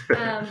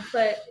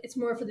 But it's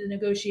more for the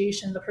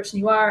negotiation, the person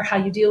you are, how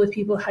you deal with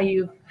people, how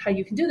you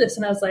can do this.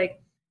 And I was like,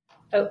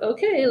 oh,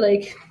 okay,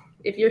 like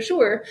if you're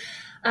sure.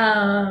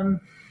 10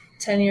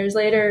 years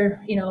later,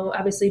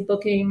 obviously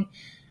booking,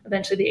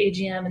 eventually the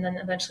AGM, and then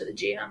eventually the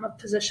GM of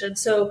position.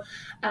 So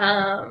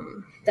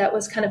that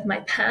was kind of my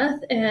path.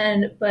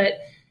 But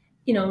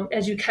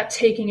as you kept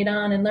taking it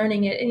on and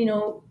learning it,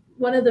 and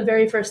one of the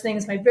very first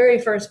things, my very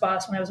first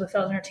boss when I was with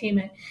Feld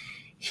Entertainment,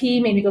 he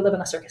made me go live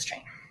on a circus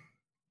train.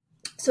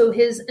 So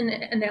his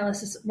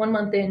analysis, 1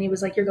 month in, he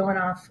was like, you're going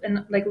off.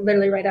 And like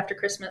literally right after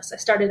Christmas, I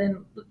started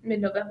in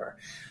mid-November.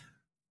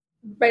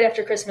 Right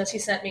after Christmas, he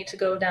sent me to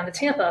go down to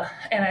Tampa,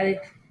 and I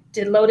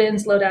did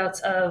load-ins, load-outs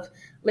of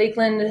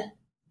Lakeland,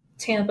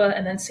 Tampa,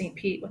 and then St.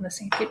 Pete when the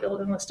St. Pete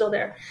building was still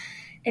there.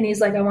 And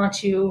he's like, I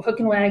want you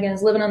hooking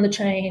wagons, living on the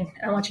train.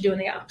 I want you doing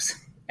the ops.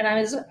 And I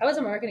was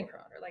a marketing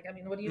promoter. Like, I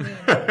mean, what do you mean?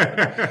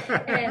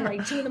 And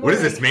like 2 a.m. What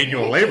is this,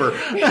 manual labor?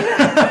 And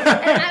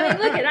I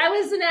mean, look, I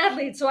was an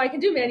athlete, so I can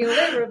do manual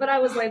labor. But I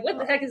was like, what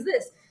the heck is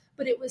this?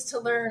 But it was to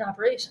learn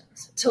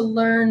operations, to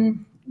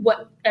learn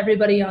what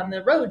everybody on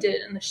the road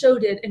did and the show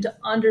did, and to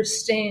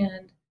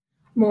understand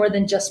more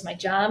than just my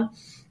job.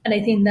 And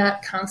I think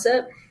that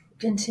concept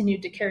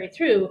continued to carry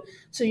through.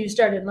 So you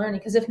started learning,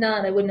 because if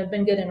not, I wouldn't have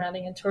been good in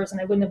routing and tours, and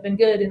I wouldn't have been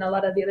good in a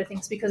lot of the other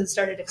things, because it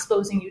started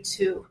exposing you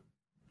to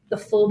the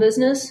full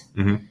business.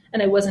 Mm-hmm.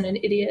 And I wasn't an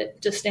idiot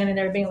just standing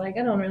there being like,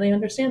 I don't really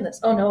understand this.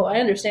 Oh no, I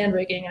understand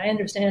rigging. I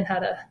understand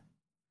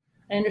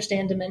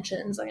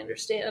dimensions. I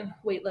understand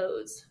weight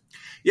loads.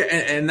 Yeah.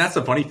 And that's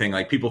the funny thing.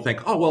 Like, people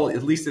think, oh, well,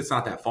 at least it's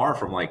not that far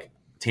from like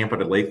Tampa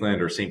to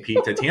Lakeland or St.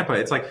 Pete to Tampa.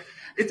 It's like,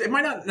 it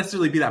might not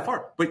necessarily be that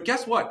far, but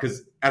guess what?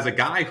 Because as a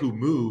guy who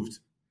moved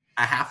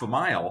a half a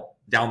mile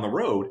down the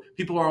road,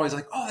 people are always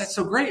like, oh, that's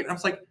so great. And I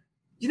was like,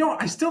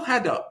 I still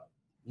had to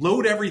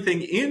load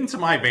everything into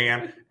my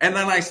van, and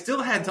then I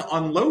still had to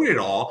unload it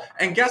all.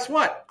 And guess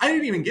what? I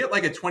didn't even get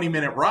like a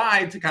 20-minute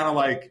ride to kind of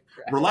like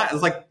relax.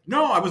 It's like,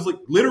 no, I was like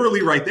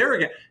literally right there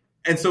again.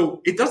 And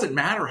so it doesn't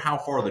matter how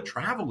far the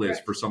travel is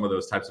for some of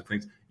those types of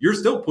things. You're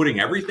still putting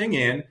everything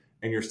in,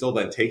 and you're still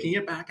then taking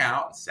it back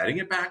out and setting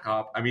it back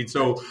up. I mean,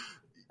 so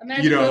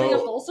imagine building a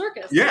full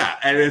circus. Yeah.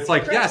 And it's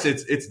like, yes,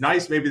 it's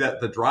nice maybe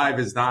that the drive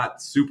is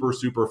not super,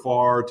 super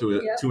far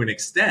to an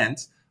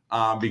extent,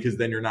 because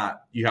then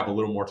you have a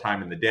little more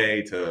time in the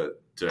day to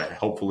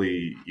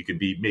hopefully you can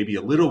be maybe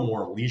a little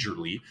more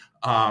leisurely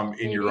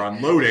in your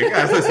unloading.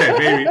 As I say,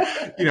 maybe,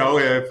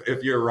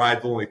 if your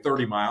ride's only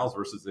 30 miles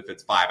versus if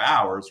it's 5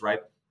 hours, right?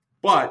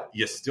 but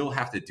you still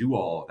have to do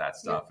all of that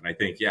stuff. And I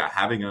think,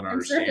 having an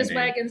understanding. Circus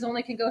wagons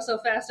only can go so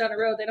fast down the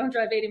road. They don't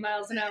drive 80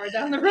 miles an hour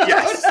down the road.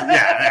 Yes.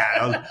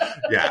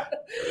 Yeah.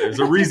 There's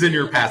a reason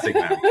you're passing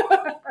them.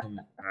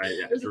 Right,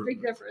 There's a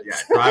big difference.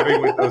 Yeah,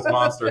 driving with those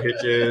monster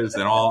hitches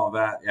and all of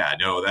that. Yeah,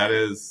 no, that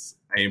is.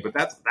 But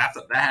that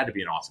had to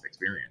be an awesome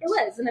experience. It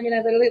was, and I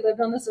literally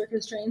lived on the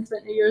circus train,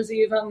 spent New Year's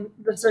Eve on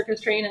the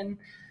circus train, and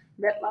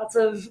met lots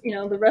of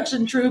the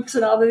Russian troops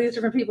and all of these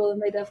different people,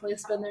 and they definitely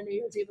spend their New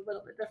Year's Eve a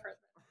little bit different.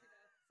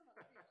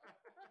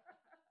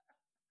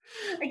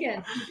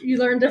 Again, you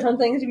learn different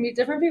things, you meet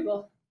different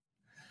people.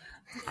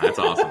 That's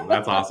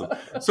awesome.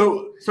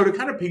 So to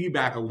kind of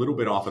piggyback a little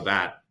bit off of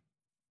that,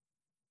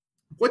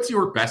 what's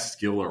your best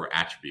skill or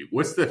attribute?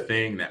 What's the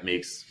thing that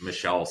makes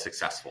Michelle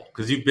successful?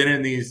 Because you've been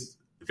in these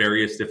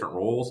various different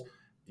roles,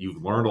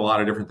 you've learned a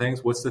lot of different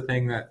things. What's the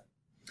thing that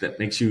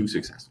makes you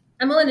successful?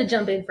 I'm willing to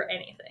jump in for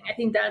anything. I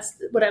think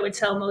that's what I would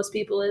tell most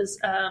people is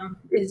how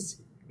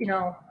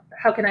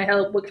can I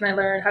help? What can I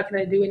learn? How can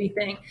I do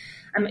anything?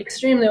 I'm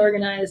extremely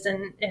organized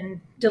and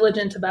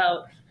diligent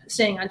about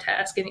staying on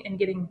task and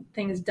getting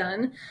things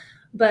done.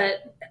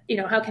 But,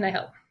 how can I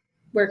help?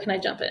 Where can I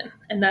jump in?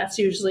 And that's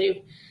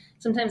usually,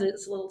 sometimes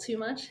it's a little too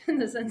much in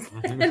the sense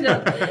that,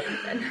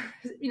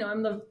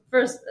 I'm the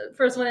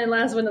first one in,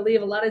 last one to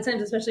leave a lot of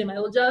times, especially in my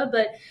old job,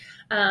 but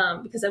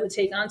because I would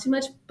take on too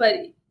much. But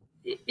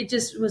it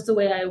just was the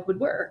way I would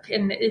work.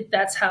 And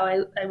that's how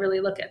I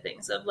really look at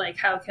things of like,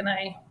 how can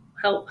I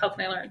help? How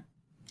can I learn?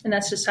 And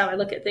that's just how I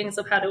look at things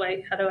of how do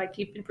I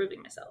keep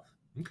improving myself?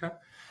 Okay.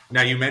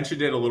 Now, you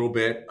mentioned it a little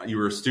bit. You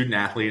were a student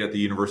athlete at the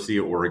University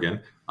of Oregon,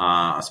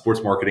 a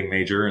sports marketing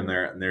major in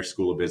their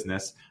School of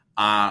Business.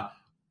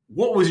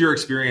 What was your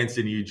experience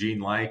in Eugene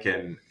like,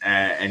 and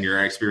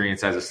your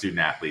experience as a student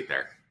athlete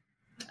there?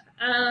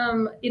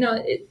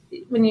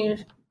 When you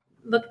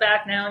look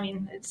back now,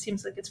 it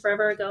seems like it's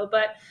forever ago,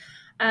 but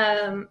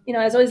I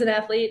was always an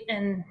athlete,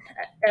 and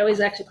I always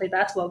actually played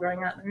basketball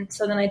growing up. And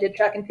so then I did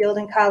track and field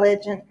in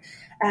college,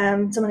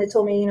 and someone had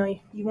told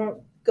me, you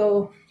won't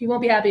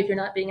be happy if you're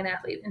not being an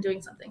athlete and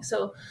doing something.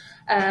 So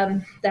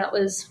that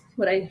was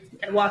what I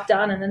walked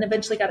on, and then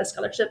eventually got a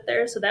scholarship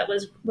there. So that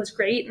was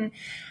great. And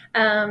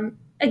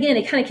again,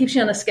 it kind of keeps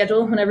you on a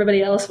schedule when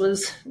everybody else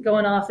was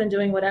going off and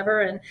doing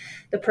whatever. And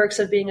the perks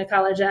of being a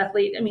college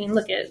athlete,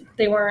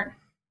 they weren't,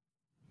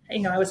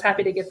 I was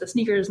happy to get the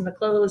sneakers and the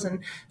clothes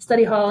and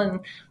study hall. And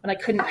when I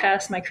couldn't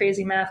pass my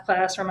crazy math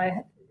class or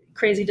my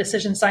crazy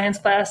decision science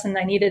class, and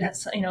I needed,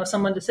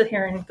 someone to sit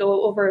here and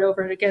go over it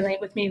over again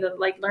with me to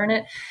learn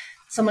it.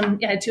 I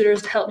had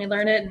tutors to help me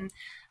learn it, and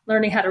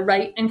learning how to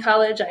write in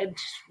college. I had,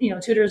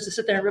 tutors to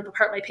sit there and rip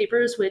apart my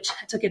papers, which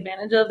I took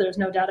advantage of. There's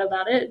no doubt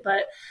about it.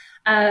 But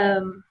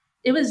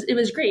it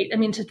was great.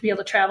 To be able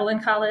to travel in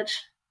college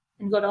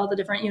and go to all the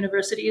different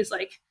universities,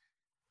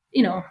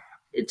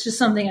 it's just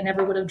something I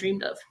never would have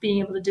dreamed of being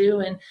able to do.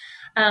 And,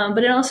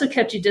 but it also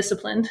kept you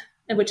disciplined,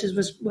 which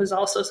was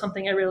also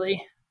something I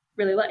really,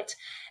 really liked.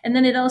 And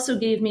then it also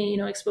gave me,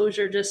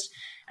 exposure.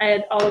 I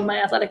had all of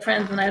my athletic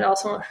friends, and I had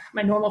also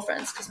my normal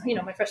friends, because,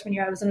 my freshman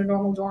year I was in a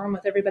normal dorm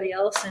with everybody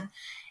else. And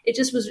it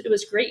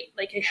was great.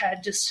 I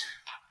had just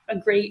a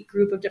great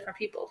group of different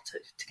people to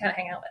kind of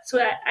hang out with.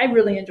 So I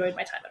really enjoyed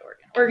my time at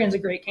Oregon. Oregon's a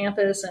great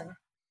campus, and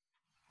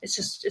it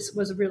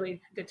was a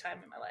really good time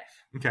in my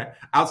life. Okay.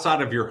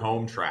 Outside of your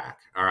home track,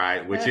 all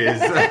right, which is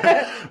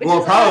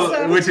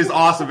which is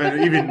awesome,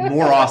 and even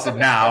more awesome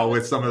now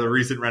with some of the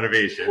recent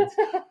renovations.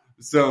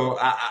 So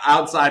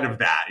outside of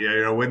that,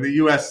 when the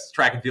U.S.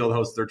 track and field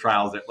hosts their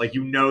trials,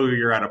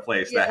 you're at a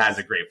place that has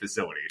a great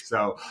facility.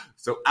 So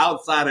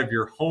outside of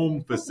your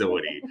home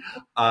facility,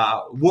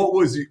 what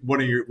was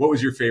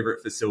your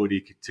favorite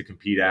facility to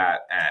compete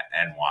at,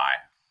 and why?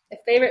 My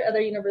favorite other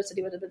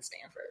university would have been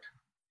Stanford.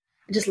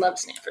 I just loved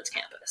Stanford's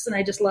campus, and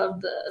I just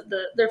loved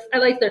I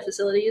liked their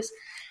facilities.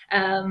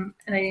 And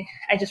I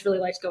just really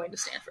liked going to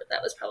Stanford.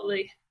 That was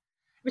probably,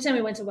 every time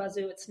we went to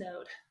Wazoo, it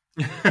snowed.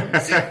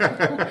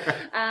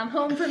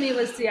 Home for me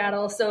was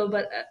Seattle.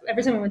 But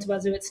every time we went to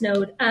Wazoo, it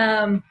snowed.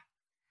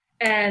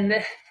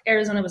 And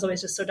Arizona was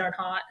always just so darn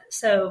hot.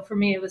 So for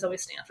me, it was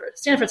always Stanford.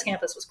 Stanford's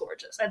campus was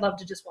gorgeous. I'd love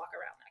to just walk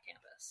around that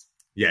campus.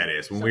 Yeah, it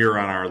is. When we were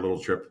on our little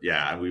trip,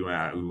 we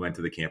went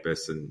to the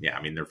campus, and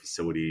their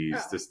facilities,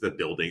 just the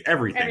building,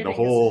 everything the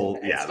whole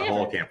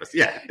campus.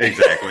 Yeah,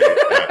 exactly.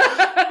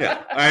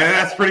 Yeah.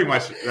 That's pretty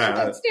much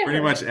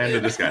end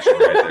of discussion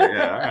right there.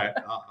 Yeah, all right.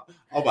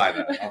 I'll buy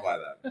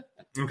that.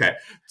 Okay.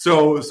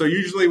 So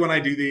usually when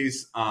I do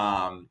these,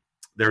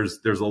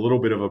 there's a little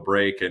bit of a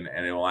break, and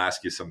it will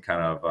ask you some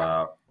kind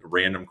of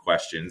random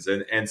questions.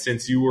 And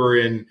since you were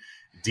in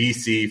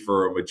DC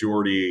for a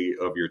majority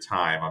of your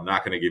time, I'm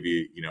not going to give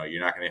you,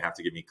 you're not going to have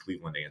to give me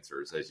Cleveland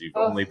answers, as you've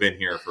only been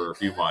here for a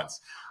few months.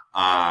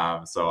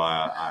 So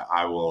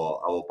I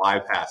will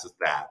bypass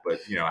that. But,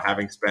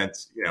 having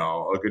spent,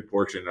 a good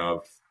portion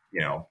of,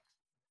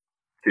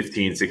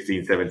 15,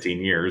 16, 17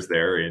 years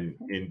there in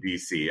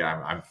DC,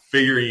 I'm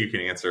figuring you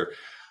can answer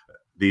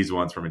these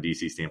ones from a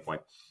DC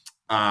standpoint.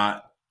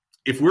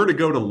 If we're to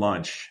go to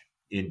lunch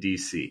in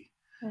DC,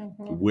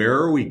 Mm-hmm. Where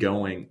are we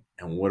going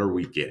and what are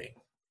we getting?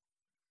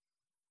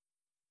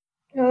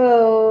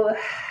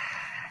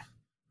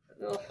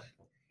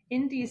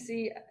 In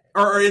DC.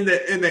 Or in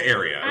the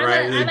area,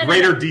 right? The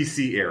greater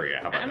DC area.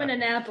 How about I'm an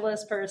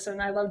Annapolis person.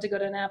 I love to go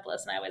to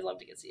Annapolis, and I always love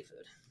to get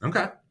seafood.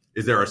 Okay.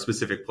 Is there a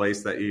specific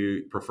place that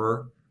you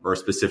prefer, or a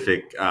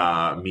specific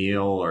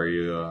meal? Are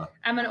you?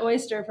 I'm an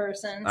oyster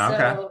person. Okay.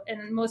 So,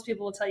 and most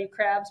people will tell you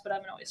crabs, but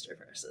I'm an oyster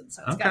person,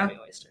 so it's got to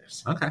be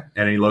oysters. Okay.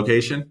 Any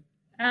location?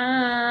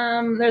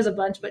 There's a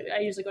bunch, but I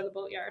usually go to the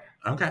Boatyard.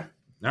 Okay.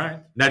 All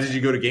right. Now, did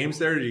you go to games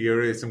there? Did you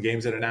go to some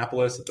games at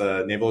Annapolis at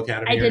the Naval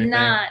Academy? I did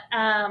not.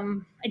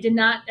 I did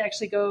not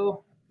actually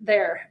go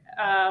there.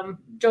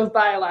 Drove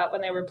by a lot when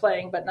they were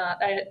playing, but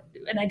not. I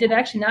did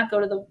actually not go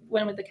to the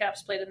when the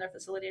Caps played in their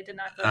facility. I did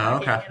not go to that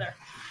game either.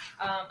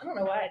 I don't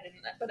know why I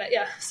didn't, but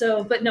yeah.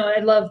 So, but no,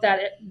 I love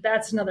that.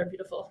 That's another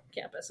beautiful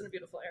campus and a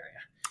beautiful area.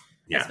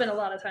 Yeah. I spent a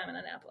lot of time in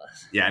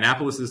Annapolis. Yeah,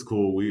 Annapolis is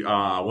cool. We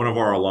one of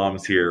our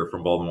alums here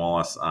from Baldwin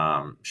Wallace.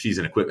 She's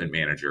an equipment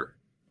manager.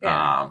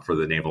 Yeah. For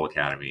the Naval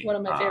Academy. One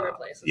of my favorite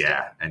places.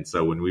 Yeah. And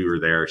so when we were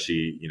there,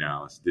 she,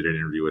 did an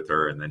interview with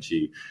her and then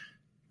she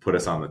put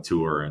us on the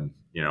tour and,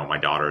 my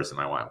daughters and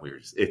my wife,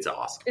 it's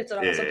awesome. It's an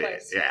awesome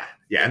place. Yeah.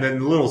 Yeah. And then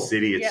the little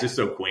city, it's just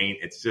so quaint.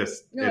 It's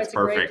just, it's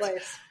perfect. A great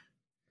place.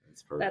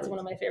 It's perfect. That's one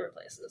of my favorite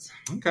places.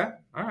 Okay.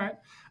 All right.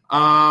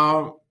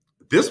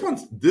 This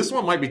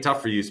one might be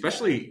tough for you,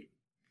 especially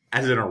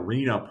as an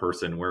arena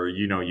person where,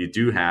 you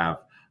do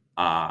have,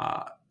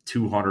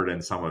 200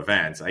 and some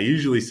events. I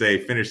usually say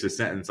finish the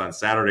sentence on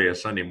Saturday or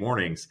Sunday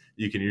mornings.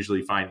 You can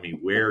usually find me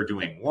where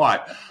doing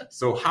what.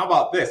 So how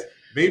about this?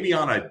 Maybe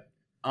on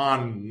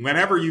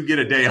whenever you get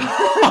a day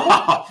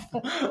off,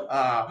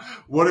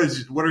 what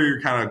are your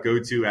kind of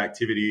go-to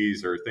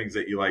activities or things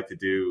that you like to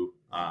do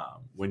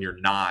when you're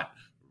not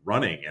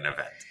running an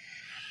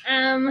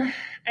event?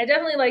 I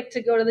definitely like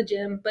to go to the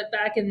gym, but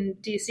back in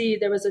DC,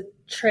 there was a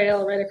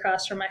trail right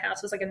across from my house.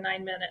 It was like a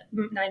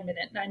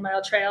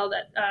 9-mile trail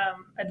that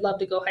I'd love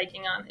to go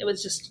hiking on. It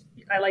was just,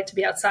 I like to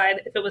be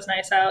outside if it was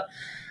nice out.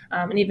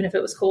 And even if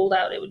it was cold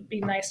out, it would be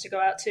nice to go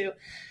out too.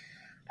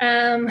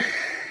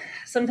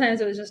 Sometimes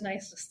it was just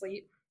nice to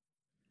sleep.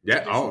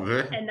 Yeah.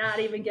 And not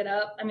even get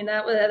up. I mean,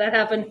 that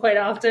happened quite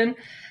often.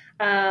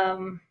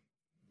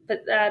 But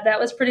that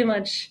was pretty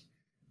much,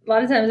 a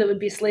lot of times it would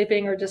be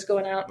sleeping or just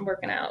going out and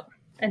working out.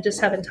 And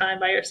just having time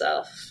by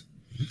yourself.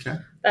 Okay.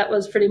 That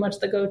was pretty much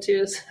the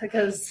go-tos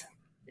because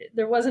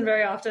there wasn't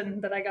very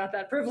often that I got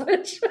that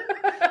privilege.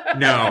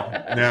 No.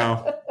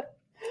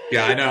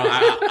 Yeah, I know.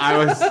 I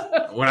was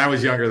when I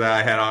was younger that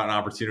I had an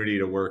opportunity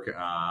to work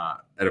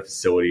at a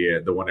facility,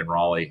 the one in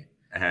Raleigh,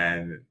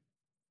 and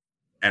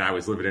I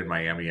was living in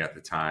Miami at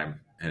the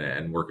time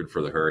and working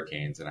for the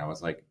Hurricanes, and I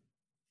was like,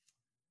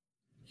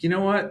 you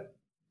know what?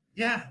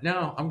 Yeah,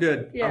 no, I'm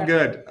good. Yeah. I'm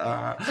good.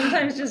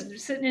 Sometimes just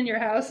sitting in your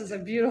house is a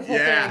beautiful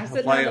thing.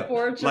 Sitting on the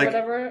porch or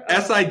whatever.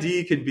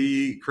 SID can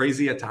be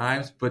crazy at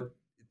times, but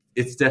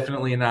it's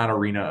definitely not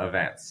arena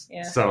events.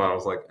 Yeah. So I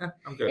was like,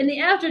 I'm good. In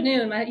the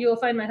afternoon, you'll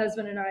find my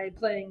husband and I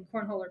playing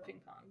cornhole or ping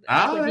pong.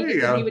 There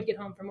you go. He would get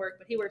home from work,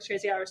 but he works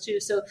crazy hours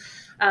too. So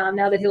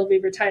now that he'll be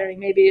retiring,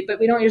 maybe, but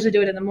we don't usually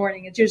do it in the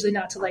morning. It's usually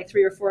not till like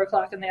 3 or 4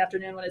 o'clock in the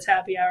afternoon when it's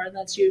happy hour, and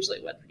that's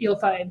usually what you'll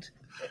find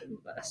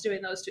us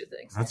doing, those two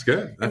things. That's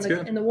good. That's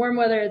good. In the warm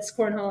weather, it's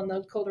cornhole. In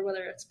the colder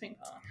weather, it's ping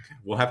pong.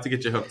 We'll have to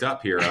get you hooked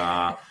up here.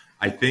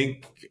 I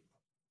think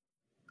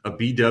a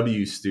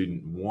BW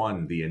student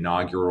won the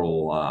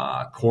inaugural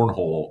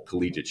cornhole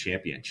collegiate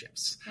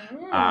championships.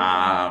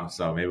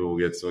 So maybe we'll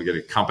get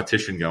a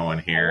competition going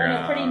here. I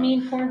won a pretty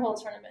mean cornhole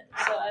tournament,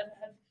 so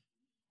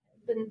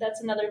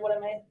that's another one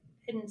of my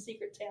hidden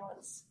secret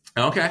talents.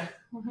 Okay.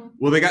 Mm-hmm.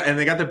 Well, they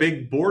got the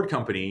big board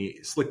company,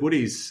 Slick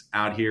Woody's,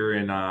 out here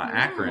in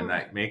Akron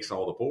that makes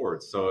all the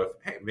boards. So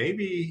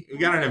maybe we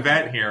got an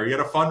event here, we got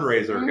a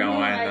fundraiser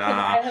going.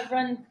 I have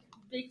run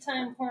big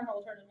time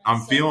cornhole tournaments.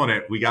 I'm feeling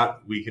it. We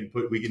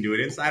can do it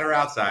inside or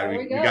outside.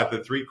 We got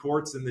the 3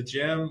 courts in the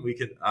gym. We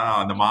can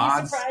the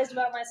mods. Be surprised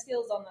about my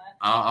skills on that.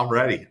 I'm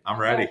ready. All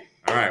right.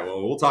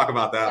 Well, we'll talk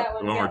about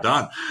that when we're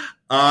done.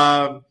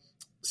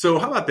 So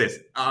how about this?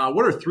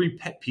 What are 3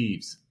 pet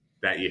peeves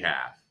that you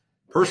have,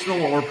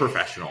 personal or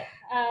professional?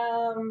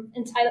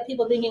 Entitled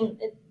people being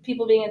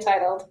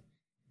entitled,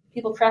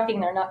 people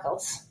cracking their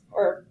knuckles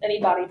or any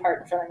body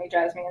part in front of me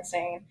drives me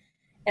insane,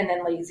 and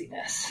then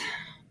laziness.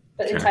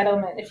 But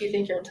entitlement, if you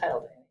think you're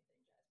entitled to anything,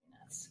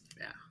 that's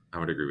yeah, I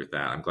would agree with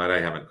that. I'm glad I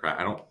haven't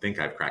cracked. I don't think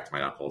I've cracked my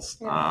knuckles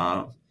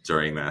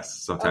during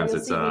this. Sometimes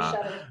it's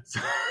I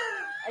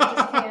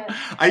just can't.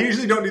 I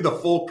usually don't do the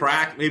full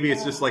crack. Maybe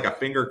it's just like a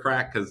finger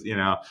crack because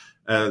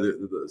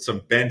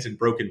some bent and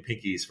broken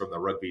pinkies from the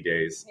rugby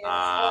days.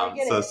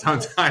 So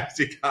sometimes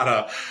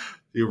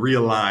you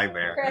realign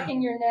there.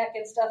 Cracking your neck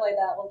and stuff like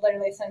that will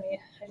literally send me.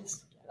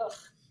 Ugh.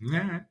 All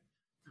right.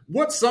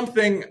 What's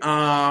something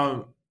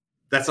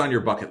that's on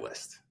your bucket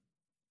list?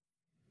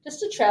 Just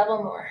to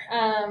travel more.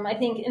 I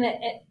think,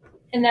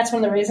 and that's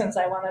one of the reasons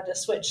I wanted to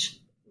switch,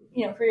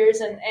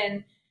 careers.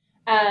 And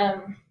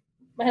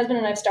my husband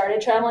and I have started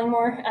traveling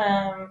more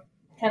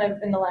kind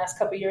of in the last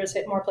couple of years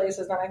hit more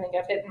places than I think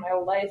I've hit in my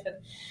whole life.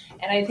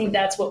 And I think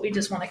that's what we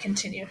just want to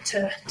continue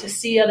to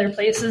see other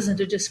places and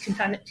to just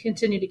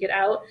continue to get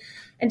out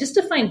and just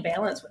to find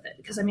balance with it.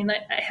 Because I mean,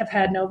 I have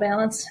had no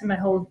balance in my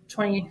whole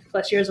 20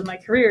 plus years of my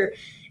career.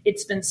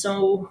 It's been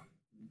so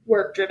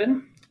work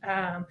driven,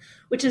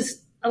 which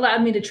has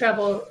allowed me to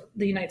travel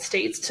the United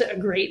States to a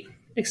great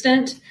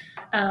extent.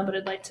 But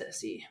I'd like to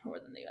see more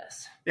than the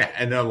US. Yeah.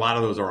 And a lot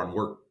of those are on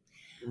work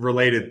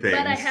related things.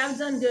 But I have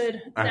done good.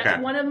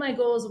 Okay. One of my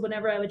goals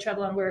whenever I would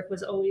travel on work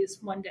was always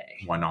one day.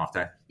 One off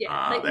day?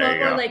 Yeah.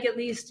 Or like at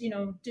least,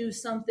 do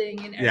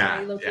something in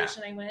every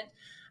location I went.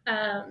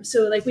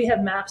 So like we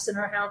have maps in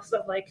our house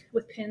of like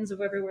with pins of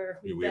everywhere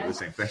we've been. Have the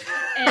same thing.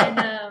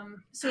 And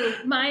so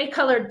my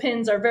colored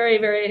pins are very,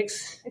 very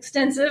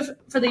extensive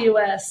for the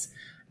US.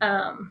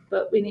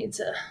 But we need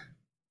to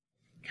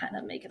kind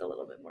of make it a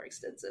little bit more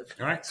extensive.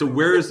 All right. So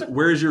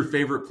where's your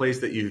favorite place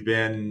that you've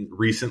been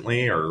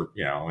recently, or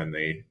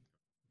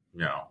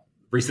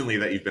recently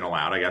that you've been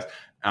allowed, I guess.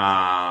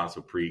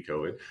 So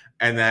pre-COVID.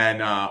 And then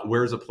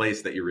where's a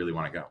place that you really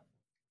want to go?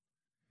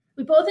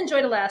 We both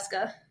enjoyed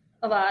Alaska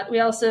a lot. We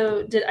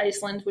also did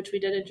Iceland, which we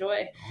did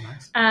enjoy. Oh,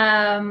 nice.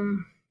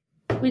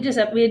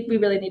 We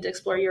really need to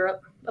explore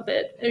Europe a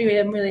bit. We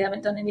really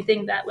haven't done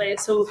anything that way.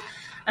 So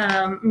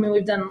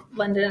we've done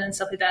London and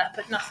stuff like that,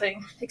 but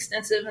nothing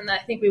extensive. And I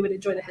think we would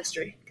enjoy the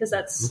history because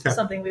that's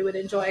something we would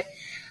enjoy.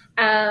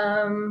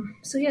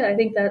 So yeah, I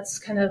think that's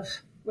kind of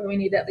where we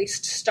need to at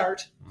least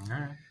start. All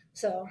right.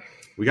 So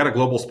we got a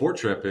global sport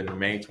trip in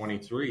May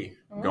 23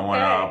 going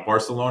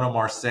Barcelona,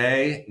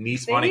 Marseille,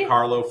 Nice, Monte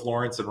Carlo,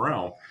 Florence, and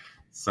Rome.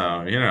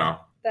 So,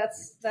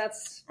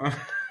 that's you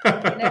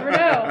never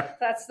know.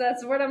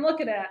 That's what I'm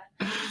looking at.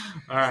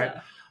 All right.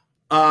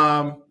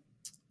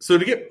 So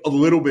to get a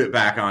little bit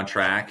back on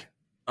track,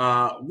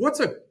 what's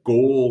a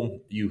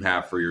goal you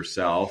have for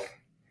yourself,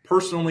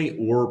 personally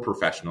or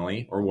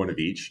professionally, or one of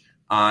each,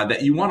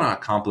 that you want to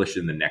accomplish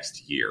in the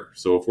next year?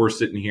 So if we're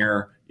sitting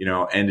here,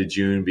 end of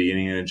June,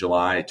 beginning of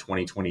July,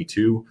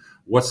 2022,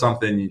 what's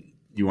something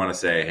you want to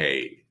say,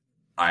 hey,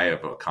 I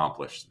have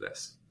accomplished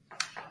this?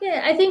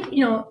 Yeah, I think,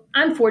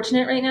 I'm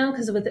fortunate right now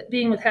because with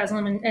being with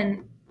Haslam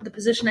and the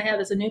position I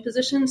have is a new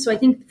position. So I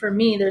think for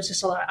me, there's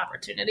just a lot of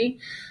opportunity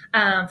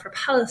for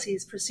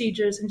policies,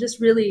 procedures, and just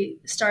really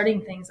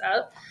starting things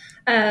up.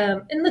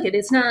 And look,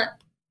 it's not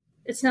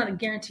a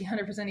guarantee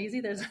 100% easy.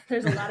 There's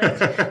a lot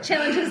of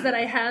challenges that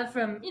I have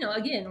from,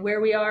 again,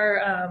 where we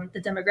are,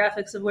 the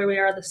demographics of where we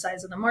are, the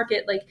size of the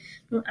market. Like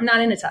I'm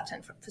not in a top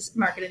 10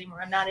 market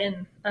anymore. I'm not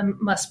in a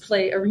must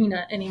play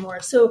arena anymore.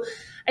 So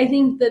I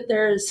think that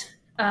there's,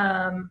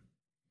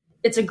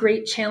 it's a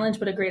great challenge,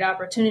 but a great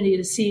opportunity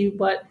to see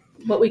what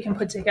we can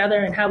put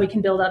together and how we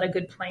can build out a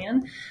good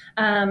plan.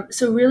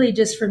 So really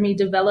just for me,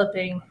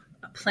 developing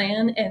a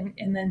plan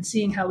and then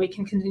seeing how we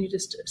can continue to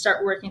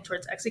start working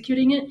towards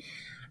executing it.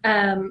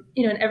 And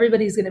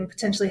everybody's going to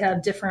potentially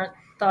have different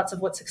thoughts of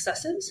what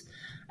success is.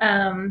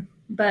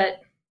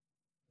 But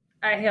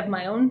I have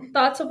my own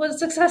thoughts of what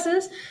success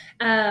is.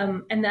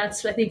 And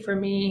that's, I think for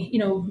me,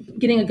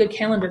 getting a good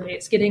calendar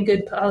base, getting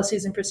good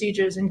policies and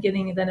procedures and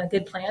getting then a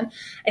good plan,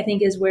 I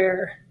think is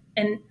where,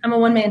 and I'm a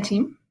one-man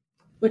team,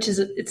 which is,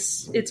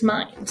 it's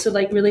mine. So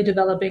like really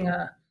developing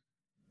a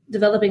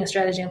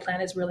strategy and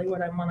plan is really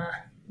what I want to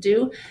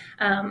do.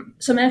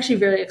 So I'm actually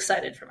very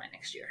excited for my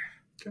next year.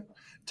 Okay.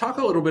 Talk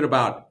a little bit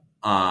about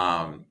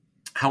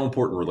how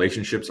important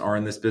relationships are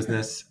in this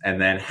business, and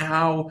then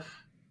how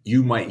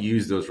you might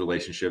use those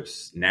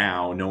relationships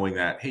now, knowing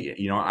that, hey,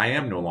 I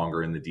am no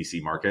longer in the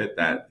DC market,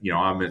 that,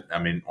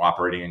 I'm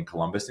operating in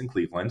Columbus and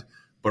Cleveland,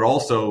 but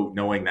also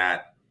knowing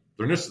that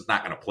they're just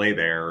not going to play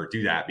there or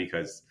do that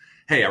because,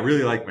 hey, I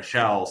really like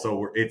Michelle.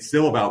 So it's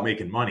still about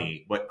making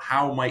money, but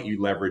how might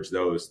you leverage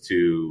those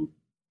to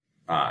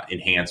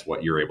enhance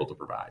what you're able to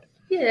provide?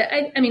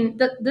 Yeah.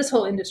 This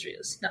whole industry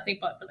is nothing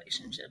but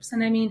relationships.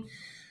 And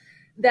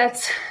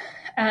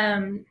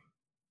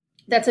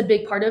that's a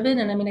big part of it.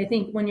 And I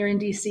think when you're in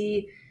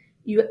DC,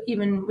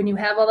 even when you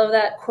have all of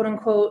that quote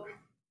unquote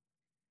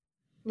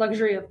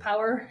luxury of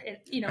power,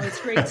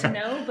 it's great to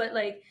know, but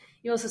like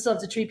you also still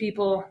have to treat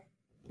people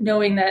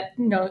knowing that,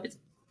 it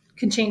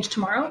can change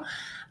tomorrow.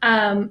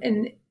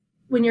 And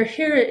when you're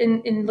here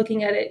in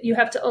looking at it, you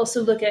have to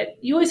also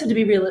you always have to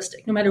be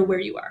realistic no matter where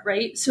you are.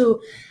 Right.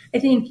 So I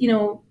think,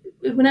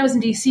 when I was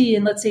in DC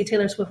and let's say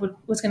Taylor Swift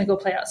was going to go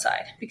play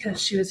outside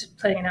because she was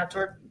playing an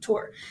outdoor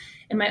tour.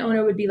 And my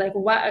owner would be like,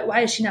 well,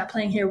 why is she not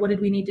playing here? What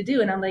did we need to do?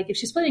 And I'm like, if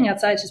she's playing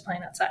outside, she's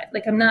playing outside.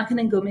 Like, I'm not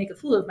going to go make a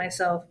fool of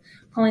myself,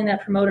 calling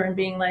that promoter and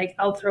being like,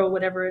 I'll throw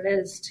whatever it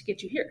is to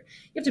get you here.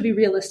 You have to be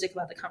realistic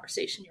about the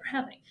conversation you're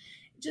having.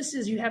 Just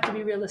as you have to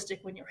be realistic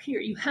when you're here,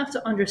 you have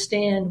to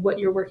understand what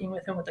you're working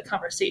with and what the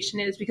conversation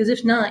is, because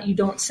if not, you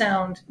don't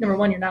sound, number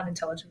one, you're not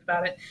intelligent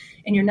about it,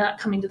 and you're not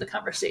coming to the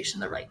conversation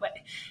the right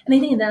way. And I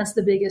think that's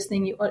the biggest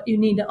thing. You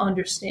need to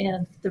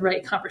understand the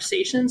right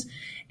conversations,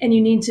 and you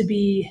need to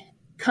be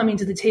coming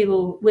to the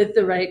table with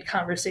the right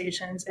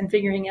conversations and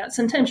figuring out,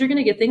 sometimes you're going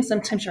to get things,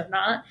 sometimes you're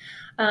not.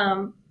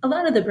 A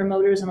lot of the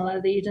promoters and a lot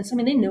of the agents, I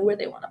mean, they know where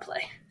they want to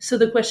play. So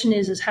the question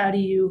is how do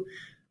you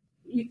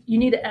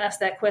need to ask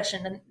that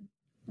question, and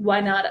why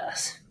not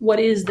us? What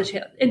is the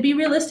challenge? And be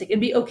realistic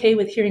and be okay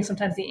with hearing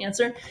sometimes the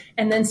answer,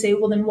 and then say,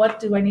 well, then what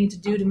do I need to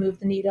do to move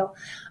the needle?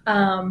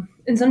 And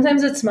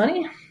sometimes it's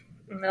money.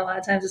 And a lot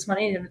of times it's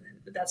money, and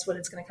that's what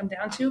it's going to come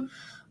down to.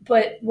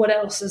 But what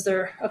else is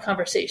there a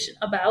conversation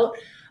about?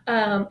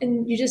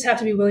 And you just have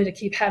to be willing to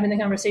keep having the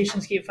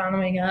conversations, keep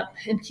following up,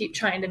 and keep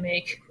trying to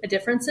make a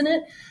difference in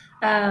it.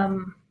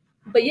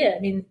 But yeah,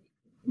 I mean,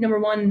 number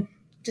one,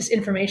 just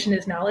information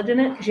is knowledge in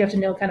it, because you have to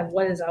know kind of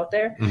what is out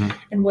there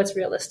and what's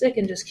realistic,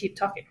 and just keep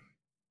talking.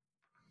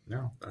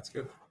 No, that's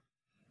good.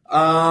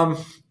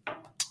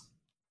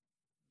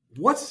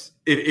 What's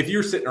if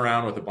you're sitting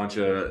around with a bunch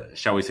of,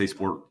 shall we say,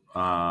 sport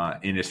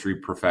industry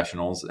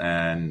professionals,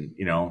 and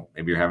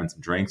maybe you're having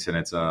some drinks, and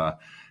it's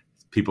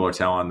people are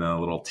telling the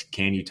little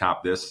 "can you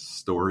top this"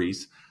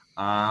 stories.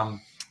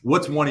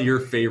 What's one of your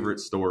favorite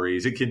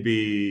stories? It could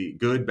be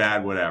good,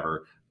 bad,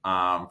 whatever,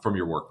 from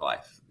your work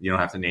life. You don't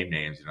have to name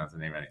names. You don't have to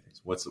name anything.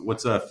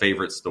 What's a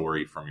favorite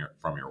story from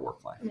your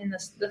work life? I mean,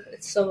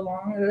 it's so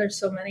long. There's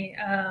so many.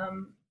 I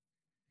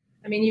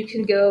mean, you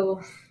can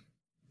go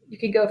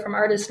from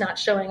artists not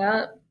showing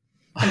up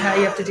and how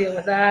you have to deal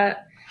with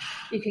that.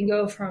 You can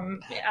go from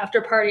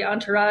after party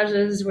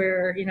entourages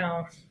where,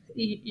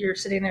 you're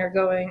sitting there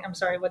going, I'm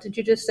sorry, what did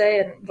you just say?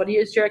 And what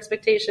is your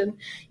expectation?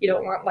 You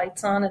don't want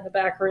lights on in the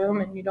back room,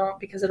 and you don't,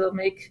 because it'll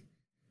make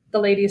the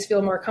ladies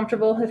feel more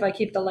comfortable if I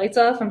keep the lights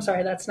off. I'm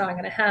sorry, that's not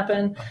going to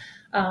happen.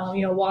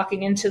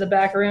 Walking into the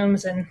back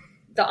rooms and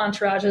the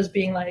entourages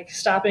being like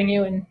stopping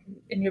you, and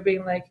you're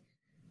being like,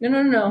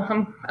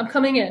 no, I'm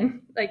coming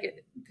in,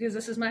 like, because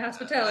this is my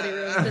hospitality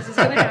room. This is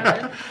going to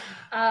happen.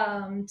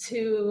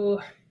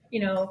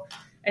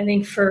 I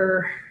think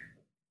for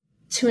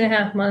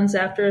 2.5 months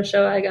after a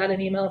show, I got an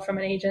email from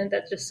an agent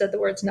that just said the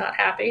words "not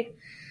happy,"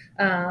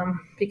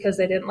 because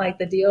they didn't like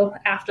the deal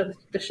after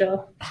the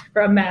show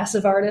for a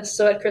massive artist.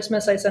 So at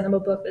Christmas, I sent him a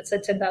book that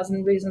said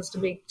 10,000 reasons to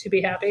be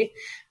happy.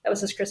 That was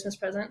his Christmas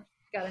present.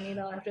 Got an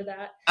email after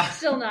that.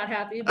 Still not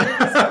happy, but we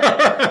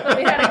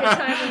had a good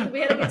time. We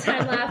had a good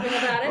time laughing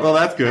about it. Well,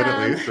 that's good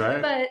at least,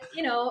 right? But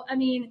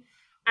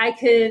I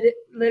could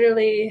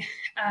literally,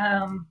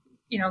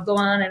 go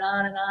on and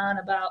on and on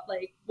about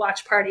like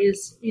watch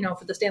parties,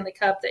 for the Stanley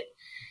Cup that,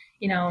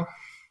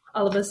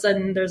 all of a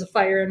sudden there's a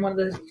fire in one of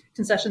the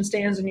concession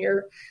stands, and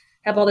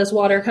have all this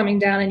water coming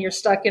down, and you're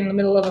stuck in the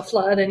middle of a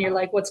flood, and you're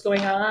like, what's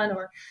going on?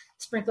 Or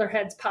sprinkler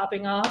heads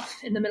popping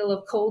off in the middle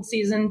of cold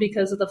season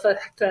because of the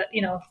fact that,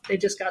 they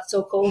just got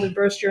so cold and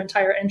burst your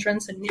entire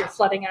entrance, and you're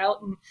flooding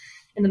out and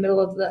in the middle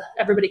of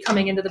everybody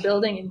coming into the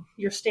building, and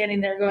you're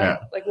standing there going,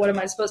 like, what am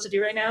I supposed to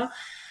do right now?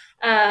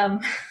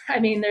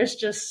 There's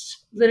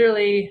just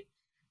literally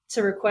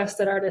to request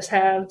that artists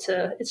have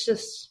to, it's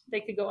just,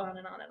 they could go on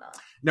and on and on.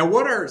 Now,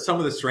 what are some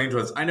of the strange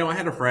ones? I know I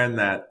had a friend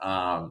that,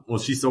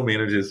 she still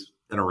manages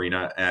an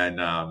arena,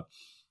 and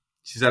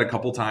she's had a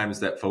couple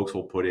times that folks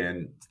will put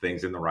in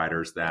things in the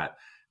riders that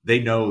they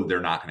know they're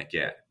not going to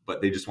get,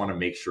 but they just want to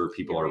make sure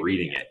people are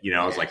reading it.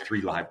 It's like 3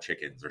 live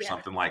chickens or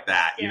something like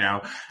that,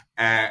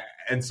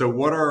 and so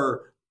what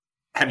are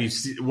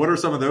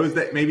some of those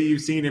that maybe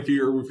you've seen, if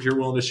you're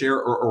willing to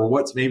share, or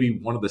what's maybe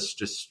one of the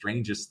just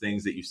strangest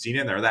things that you've seen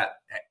in there that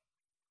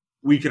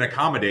we can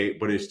accommodate,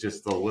 but it's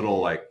just a little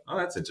like, oh,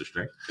 that's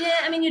interesting.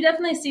 Yeah, you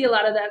definitely see a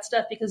lot of that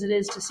stuff because it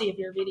is to see if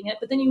you're reading it.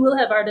 But then you will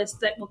have artists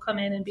that will come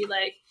in and be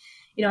like,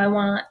 I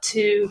want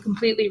to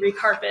completely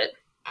recarpet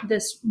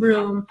this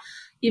room,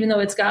 even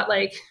though it's got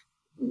like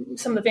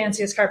some of the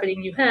fanciest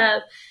carpeting you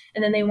have.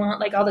 And then they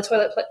want like all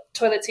the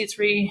toilet seats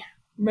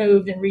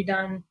removed and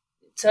redone.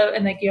 So,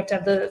 and like you have to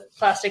have the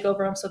plastic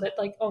over them so that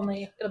like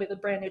only it'll be the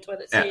brand new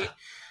toilet seat.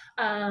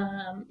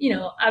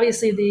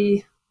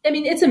 Obviously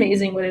it's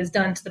amazing what is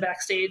done to the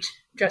backstage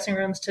dressing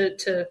rooms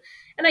to,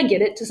 and I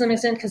get it to some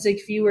extent, because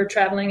if you were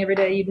traveling every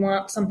day, you'd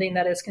want something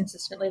that is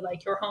consistently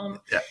like your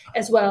home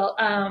as well.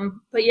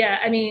 But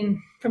yeah,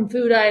 from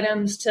food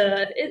items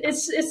to,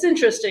 it's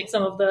interesting.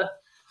 Some of the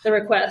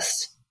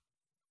requests,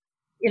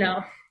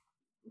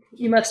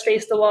 you must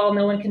face the wall.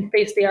 No one can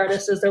face the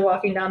artist as they're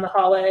walking down the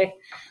hallway.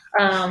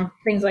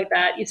 Things like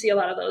that. You see a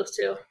lot of those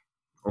too.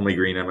 Only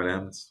green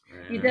M&Ms.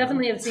 You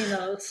definitely have seen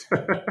those.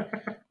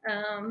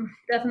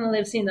 Definitely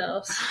have seen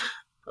those.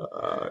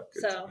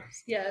 So,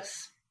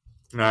 yes.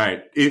 All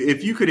right.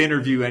 If you could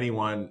interview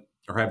anyone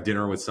or have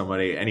dinner with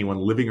somebody, anyone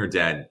living or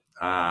dead,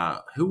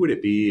 who would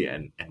it be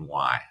and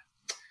why?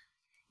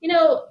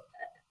 I'd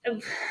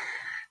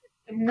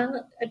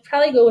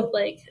probably go with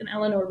like an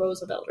Eleanor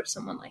Roosevelt or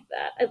someone like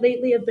that. I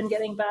lately have been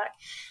getting back,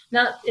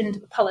 not into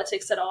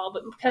politics at all,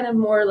 but kind of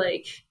more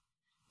like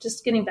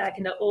just getting back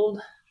into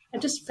I'm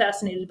just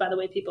fascinated by the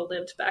way people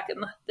lived back in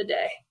the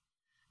day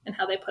and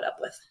how they put up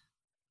with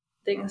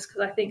things,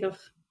 because I think of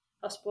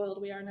how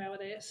spoiled we are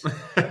nowadays.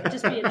 I'd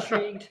just be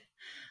intrigued.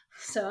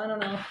 So I don't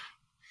know.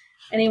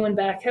 anyone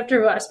back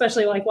after,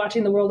 especially like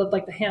watching the world of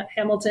like the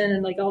Hamilton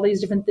and like all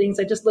these different things.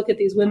 I just look at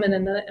these women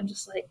and I'm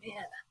just like,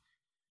 man,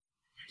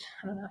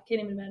 I don't know. I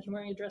can't even imagine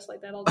wearing a dress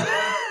like that all day.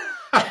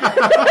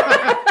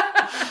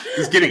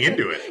 Just getting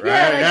into it,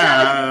 right?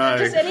 Yeah,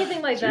 just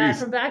anything like that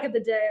from back in the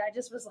day. I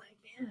just was like,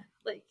 man,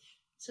 like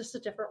it's just a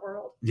different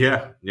world.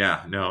 Yeah.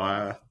 No,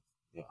 I'm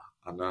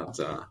not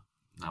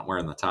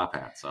wearing the top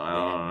hat, so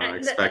I don't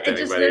expect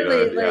anybody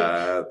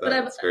to.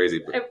 That's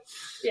crazy.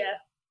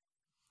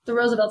 The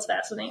Roosevelts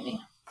fascinate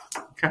me.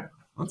 Okay,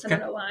 I don't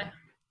know why.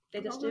 They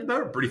just do.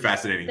 They're pretty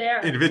fascinating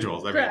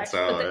individuals. Correct.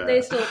 So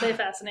they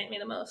fascinate me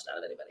the most out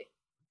of anybody.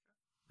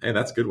 Hey,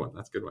 that's a good one.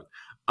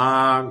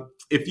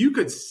 If you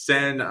could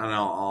send, and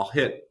I'll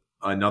hit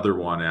another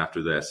one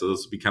after this. So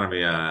this will be kind of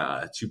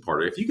a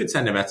two-parter. If you could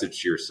send a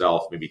message to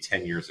yourself maybe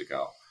 10 years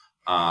ago.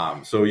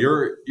 So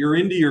you're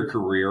into your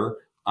career,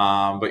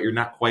 but you're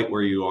not quite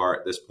where you are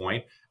at this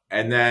point.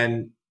 And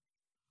then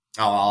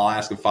I'll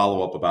ask a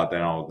follow-up about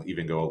that. I'll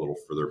even go a little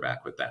further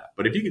back with that.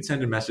 But if you could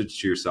send a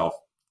message to yourself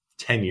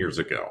 10 years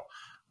ago,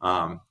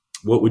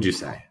 what would you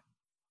say?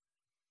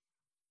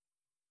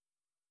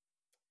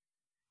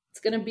 It's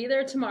going to be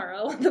there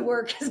tomorrow. The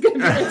work is going to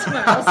be there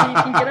tomorrow, so you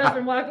can get up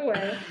and walk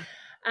away.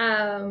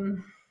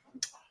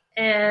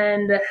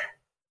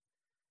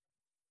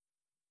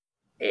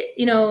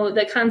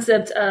 The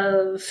concept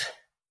of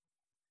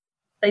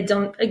like,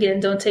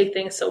 don't take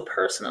things so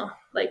personal,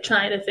 like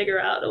trying to figure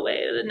out a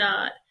way to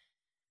not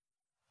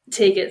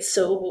take it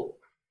so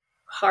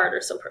hard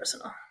or so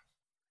personal.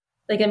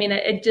 Like, I mean,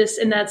 it just,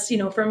 and that's,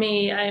 for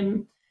me, I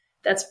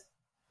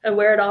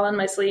wear it all on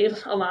my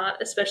sleeve a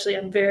lot, especially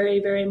I'm very,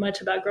 very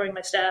much about growing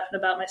my staff and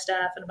about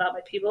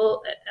my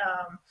people.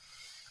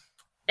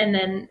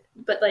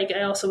 But like,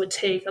 I also would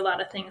take a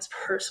lot of things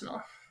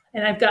personal,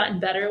 and I've gotten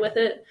better with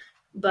it,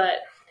 but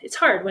it's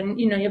hard when,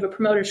 you have a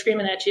promoter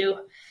screaming at you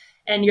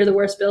and you're the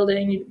worst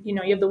building,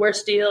 you have the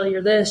worst deal,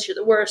 you're this, you're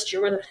the worst,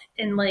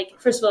 and like,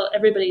 first of all,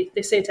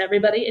 they say it to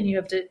everybody, and you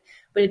have to,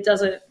 but it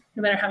doesn't,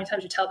 no matter how many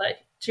times you tell that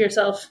to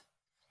yourself,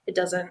 it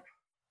doesn't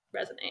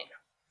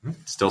resonate.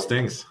 Still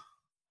stings.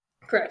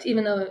 Correct.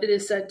 Even though it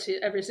is said to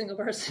every single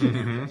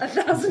person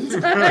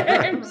 1,000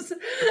 times.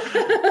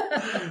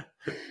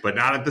 But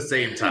not at the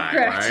same time,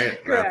 Correct.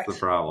 Right? Correct. That's the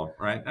problem,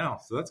 right? No,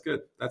 so that's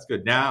good. That's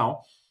good.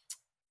 Now,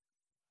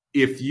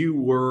 if you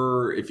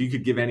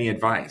could give any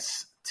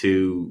advice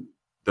to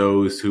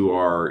those who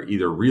are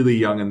either really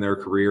young in their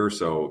career,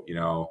 so,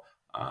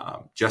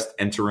 just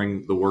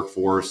entering the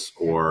workforce,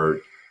 or,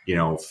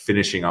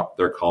 finishing up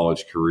their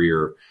college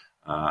career,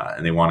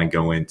 and they want to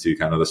go into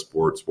kind of the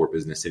sport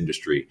business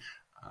industry,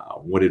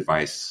 what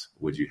advice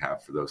would you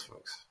have for those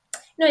folks?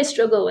 I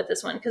struggle with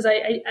this one because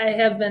I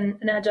have been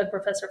an adjunct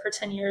professor for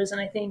 10 years. And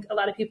I think a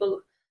lot of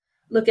people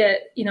look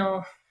at,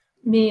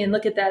 me and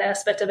look at that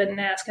aspect of it and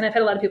ask, and I've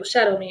had a lot of people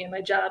shadow me in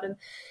my job, and,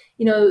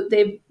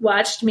 they've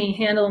watched me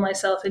handle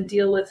myself and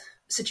deal with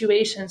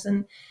situations.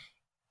 And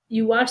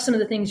you watch some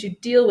of the things you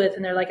deal with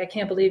and they're like, I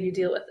can't believe you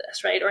deal with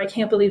this, right? Or I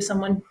can't believe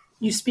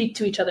you speak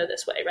to each other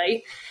this way,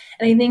 right?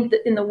 And I think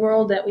that in the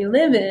world that we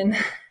live in,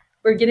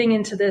 we're getting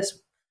into this,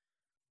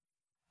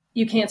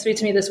 you can't speak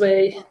to me this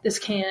way, this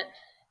can't,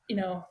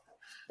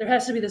 there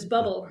has to be this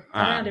bubble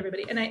around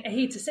everybody. And I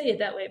hate to say it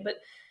that way, but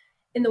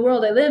in the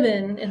world I live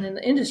in and in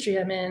the industry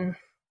I'm in,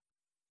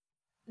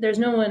 there's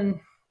no one,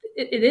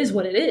 it is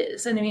what it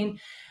is. And I mean,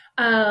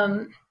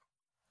 and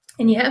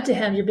you have to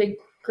have your big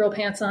girl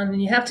pants on,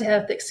 and you have to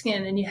have thick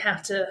skin, and you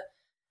have to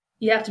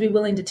be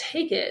willing to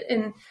take it.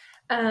 And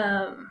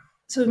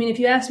so, I mean, if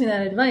you ask me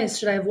that advice,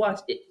 should I have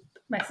walked,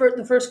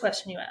 the first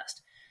question you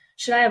asked,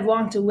 should I have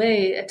walked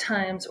away at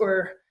times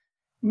or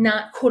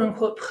not, quote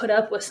unquote, put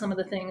up with some of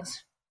the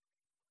things?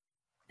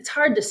 It's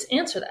hard to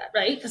answer that,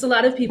 right? Because a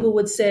lot of people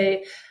would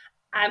say,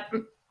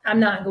 I'm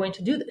not going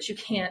to do this. You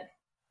can't.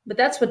 But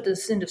that's what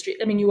this industry,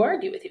 I mean, you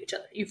argue with each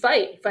other. You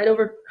fight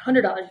over $100,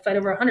 you fight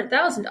over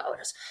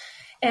 $100,000.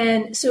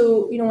 And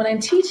so, when I'm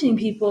teaching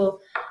people,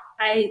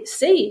 I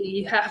say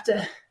you have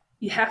to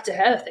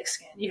have thick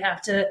skin. You have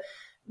to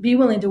be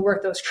willing to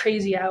work those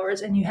crazy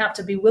hours, and you have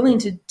to be willing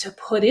to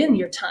put in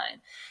your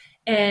time.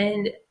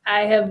 And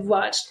I have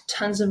watched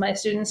tons of my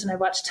students, and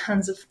I've watched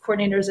tons of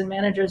coordinators and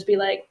managers be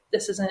like,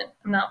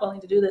 I'm not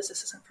willing to do this.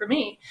 This isn't for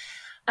me.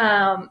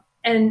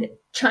 And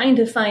trying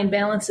to find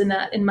balance in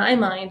that, in my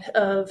mind,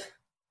 of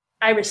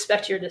I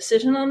respect your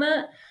decision on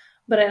that,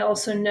 but I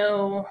also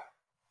know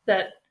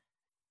that,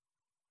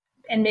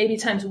 and maybe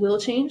times will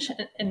change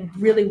and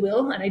really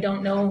will, and I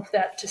don't know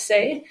that to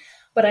say,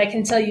 but I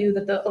can tell you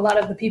that a lot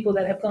of the people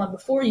that have gone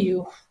before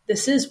you,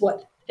 this is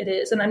what it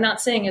is. And I'm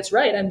not saying it's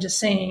right. I'm just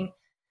saying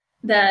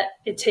that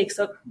it takes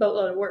a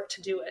boatload of work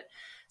to do it.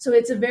 So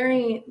it's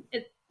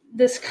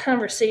this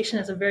conversation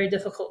is a very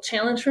difficult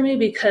challenge for me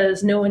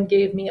because no one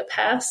gave me a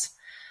pass.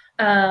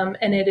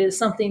 And it is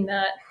something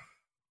that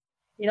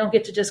you don't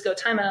get to just go,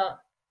 time out.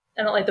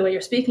 I don't like the way you're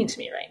speaking to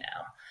me right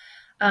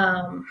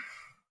now.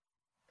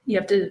 You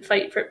have to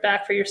fight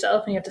back for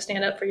yourself, and you have to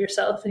stand up for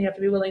yourself, and you have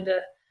to be willing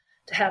to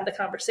have the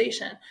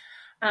conversation.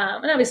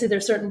 And obviously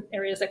there's certain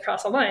areas that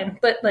cross a line,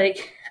 but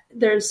like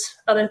there's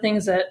other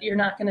things that you're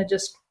not going to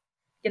just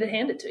get it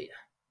handed to you.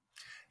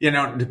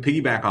 Now to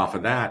piggyback off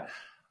of that,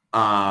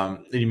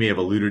 and you may have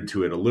alluded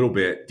to it a little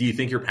bit. Do you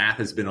think your path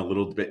has been a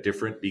little bit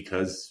different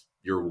because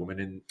you're a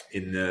woman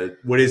in the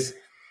what is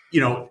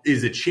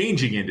a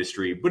changing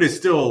industry, but is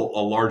still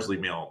a largely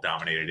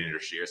male-dominated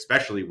industry,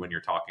 especially when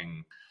you're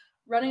talking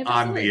running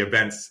on the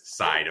events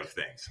side of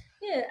things?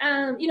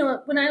 Yeah.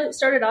 When I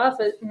started off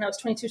when I was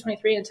 22,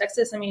 23 in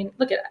Texas, I mean,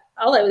 look at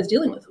all I was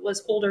dealing with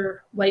was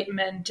older white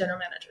men general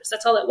managers.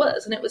 That's all it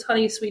was. And it was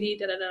honey, sweetie,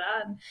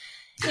 da-da-da-da. And,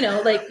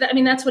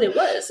 that's what it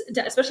was,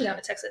 especially down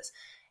in Texas.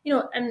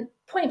 And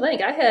point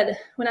blank,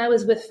 when I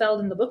was with Feld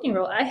in the booking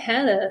role, I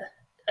had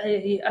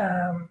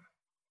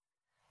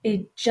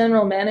a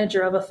general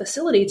manager of a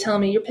facility tell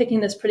me, you're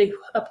picking this pretty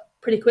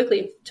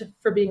quickly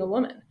for being a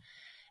woman.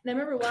 And I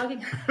remember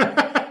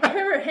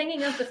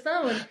hanging up the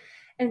phone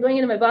and going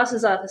into my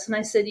boss's office. And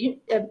I said,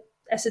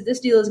 this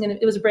deal is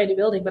it was a brand new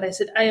building, but I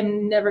said, I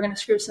am never going to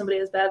screw somebody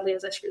as badly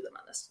as I screwed them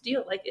on this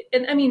deal.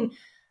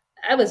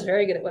 I was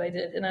very good at what I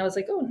did. And I was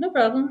like, oh, no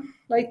problem.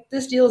 Like,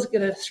 this deal is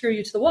going to screw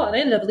you to the wall. And I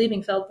ended up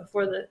leaving Feld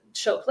before the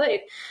show played.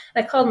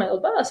 And I called my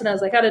old boss and I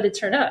was like, how did it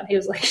turn out? And he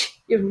was like,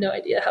 you have no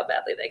idea how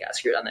badly they got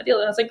screwed on that deal.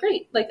 And I was like,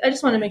 great. Like, I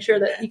just want to make sure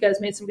that you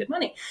guys made some good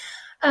money.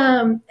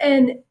 You're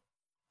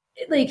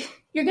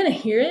going to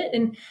hear it.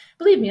 And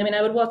believe me,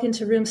 I would walk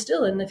into rooms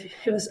still, and if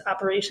it was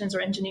operations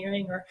or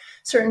engineering or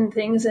certain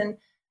things.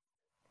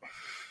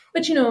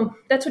 But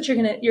that's what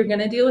you're going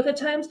to deal with at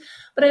times.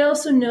 But I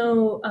also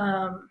know,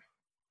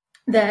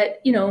 that,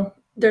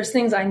 there's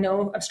things I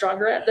know I'm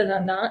stronger at that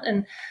I'm not.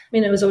 And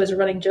it was always a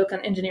running joke on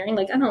engineering.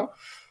 Like, I don't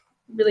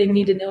really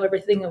need to know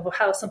everything of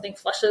how something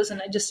flushes.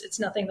 And it's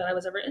nothing that I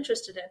was ever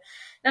interested in.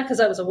 Not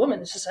because I was a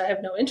woman, it's just, I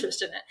have no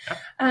interest in it.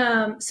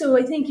 Yeah. So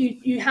I think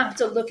you have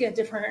to look at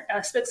different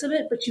aspects of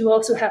it, but you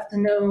also have to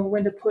know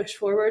when to push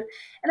forward.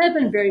 And I've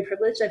been very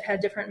privileged. I've had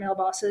different male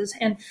bosses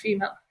and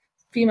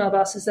female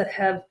bosses that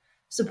have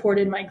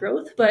supported my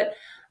growth, but,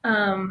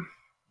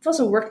 I've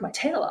also worked my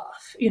tail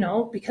off,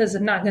 because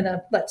I'm not going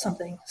to let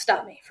something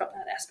stop me from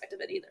that aspect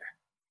of it either.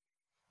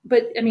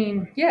 But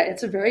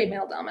it's a very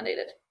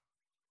male-dominated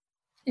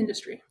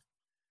industry.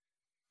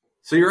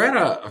 So you're at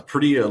a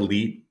pretty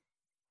elite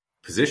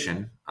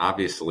position,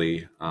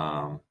 obviously,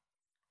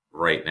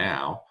 right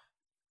now.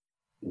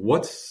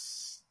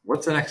 What's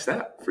the next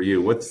step for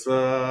you? What's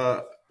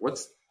the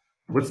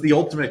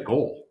ultimate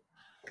goal?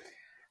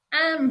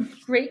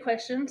 Great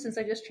question. Since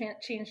I just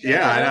changed.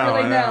 Yeah, I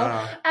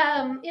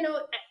know.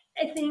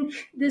 I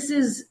think this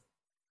is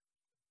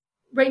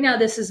right now.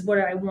 This is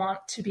where I want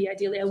to be.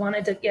 Ideally, I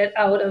wanted to get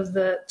out of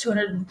the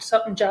 200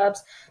 something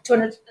jobs,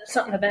 200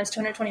 something events,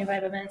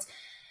 225 events.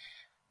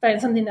 Find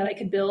something that I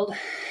could build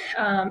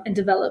and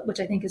develop,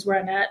 which I think is where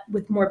I'm at,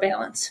 with more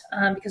balance.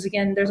 Because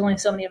again, there's only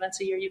so many events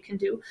a year you can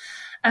do.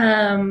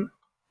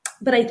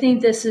 But I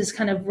think this is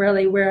kind of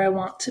really where I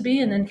want to be,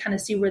 and then kind of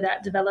see where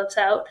that develops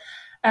out.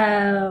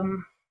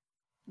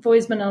 I've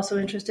always been also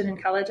interested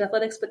in college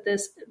athletics, but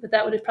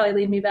that would probably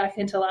lead me back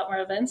into a lot more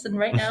events. And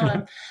right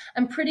now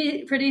I'm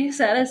pretty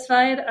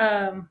satisfied.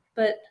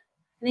 But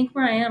I think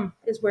where I am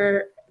is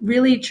where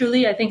really,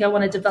 truly, I think I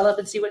want to develop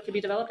and see what can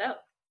be developed out.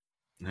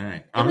 All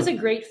right. It was a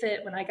great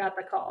fit when I got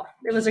the call.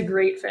 It was a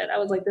great fit. I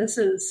was like,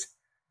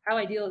 how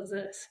ideal is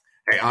this?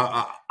 Hey,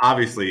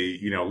 obviously,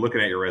 looking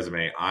at your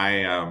resume, I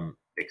am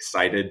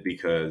excited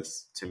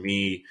because to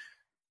me,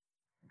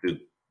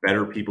 the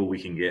better people we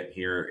can get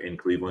here in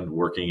Cleveland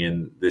working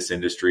in this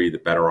industry, the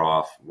better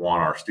off,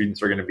 our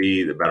students are going to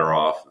be, the better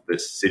off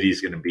this city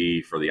is going to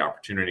be for the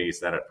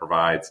opportunities that it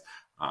provides.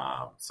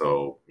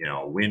 So,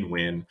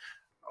 win-win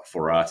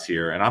for us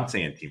here. And I'm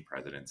saying team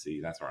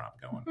presidency. That's where I'm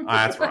going.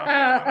 That's where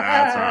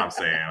I'm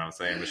saying. I'm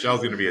saying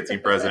Michelle's going to be a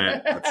team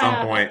president at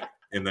some point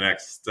in the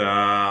next,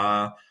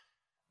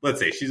 let's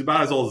say she's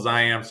about as old as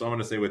I am. So I'm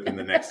going to say within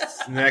the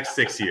next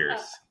 6 years.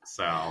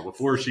 So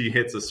before she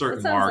hits a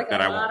certain mark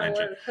that I won't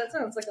mention. That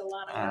sounds like a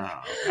lot of work.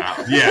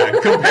 Yeah,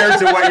 compared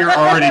to what you're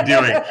already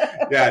doing.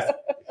 Yes.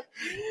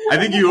 I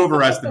think you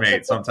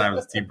overestimate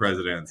sometimes team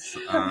presidents.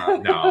 No,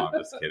 I'm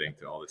just kidding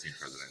to all the team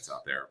presidents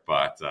out there.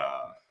 But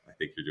I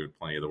think you're doing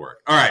plenty of the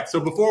work. All right. So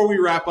before we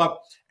wrap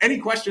up, any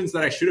questions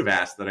that I should have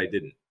asked that I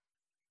didn't?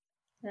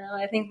 No,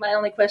 I think my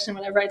only question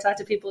whenever I talk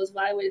to people is,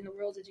 why in the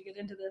world did you get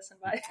into this, and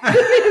why did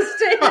you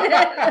stay in it?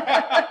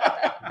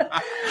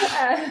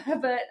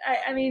 But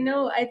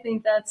no, I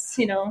think that's,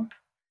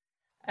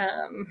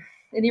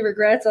 any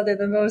regrets other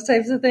than those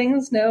types of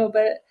things? No,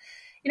 but,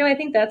 I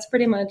think that's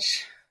pretty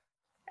much,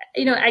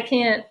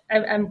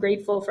 I'm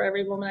grateful for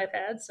every woman I've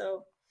had.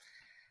 So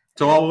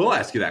I will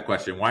ask you that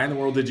question. Why in the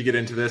world did you get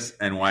into this,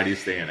 and why do you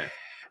stay in it?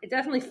 I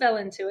definitely fell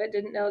into it.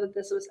 Didn't know that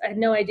I had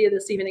no idea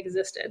this even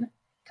existed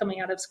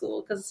coming out of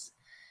school, because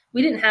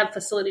we didn't have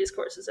facilities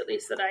courses, at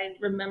least that I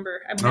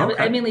remember.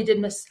 I mainly did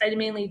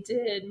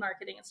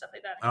marketing and stuff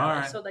like that. All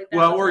right. So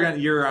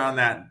you're on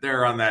that.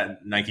 They're on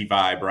that Nike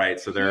vibe, right?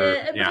 So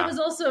they're but it was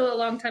also a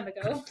long time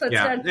ago. True.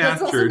 I'll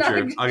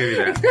give you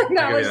that.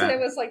 Knowledge that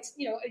it was like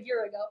a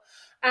year ago.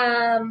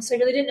 So I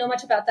really didn't know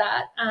much about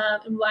that.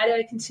 And why do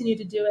I continue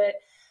to do it?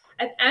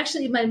 I've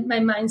actually, my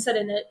mindset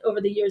in it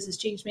over the years has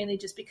changed mainly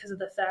just because of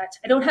the fact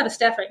I don't have a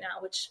staff right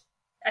now, which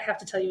I have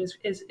to tell you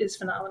is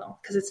phenomenal,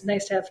 because it's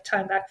nice to have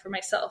time back for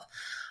myself.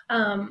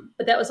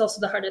 But that was also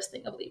the hardest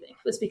thing of leaving,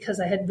 was because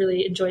I had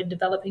really enjoyed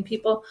developing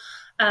people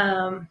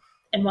and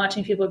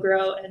watching people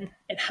grow and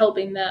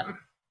helping them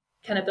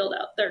kind of build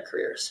out their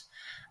careers.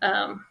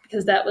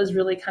 Because that was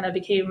really kind of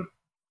became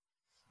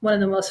one of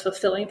the most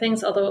fulfilling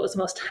things, although it was the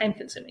most time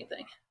consuming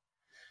thing.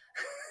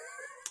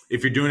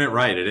 If you're doing it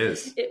right, it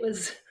is. It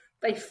was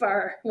by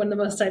far one of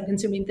the most time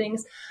consuming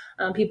things.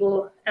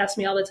 People ask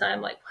me all the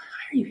time, like,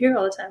 why are you here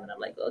all the time? And I'm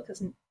like, well,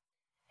 because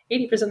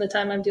 80% of the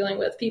time I'm dealing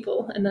with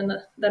people, and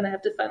then I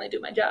have to finally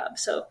do my job.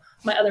 So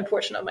my other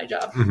portion of my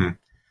job. Mm-hmm.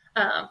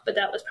 But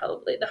that was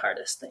probably the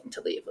hardest thing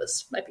to leave,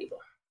 was my people.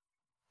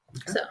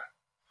 Okay. So,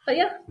 but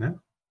yeah.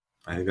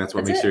 I think that's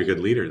what makes you a good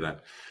leader then.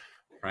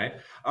 Right.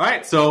 All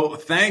right. So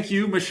thank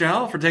you,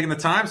 Michelle, for taking the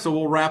time. So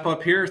we'll wrap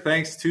up here.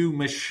 Thanks to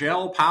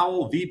Michelle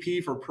Powell,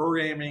 VP for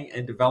Programming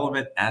and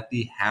Development at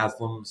the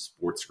Haslam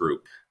Sports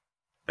Group.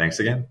 Thanks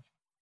again.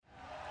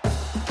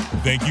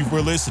 Thank you for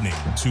listening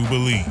to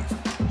Believe.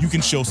 You can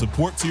show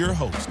support to your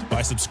host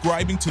by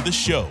subscribing to the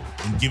show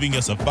and giving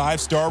us a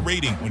 5-star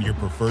rating on your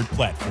preferred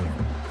platform.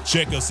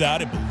 Check us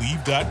out at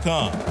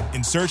Believe.com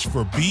and search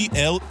for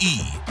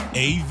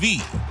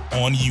BLEAV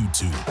on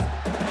YouTube.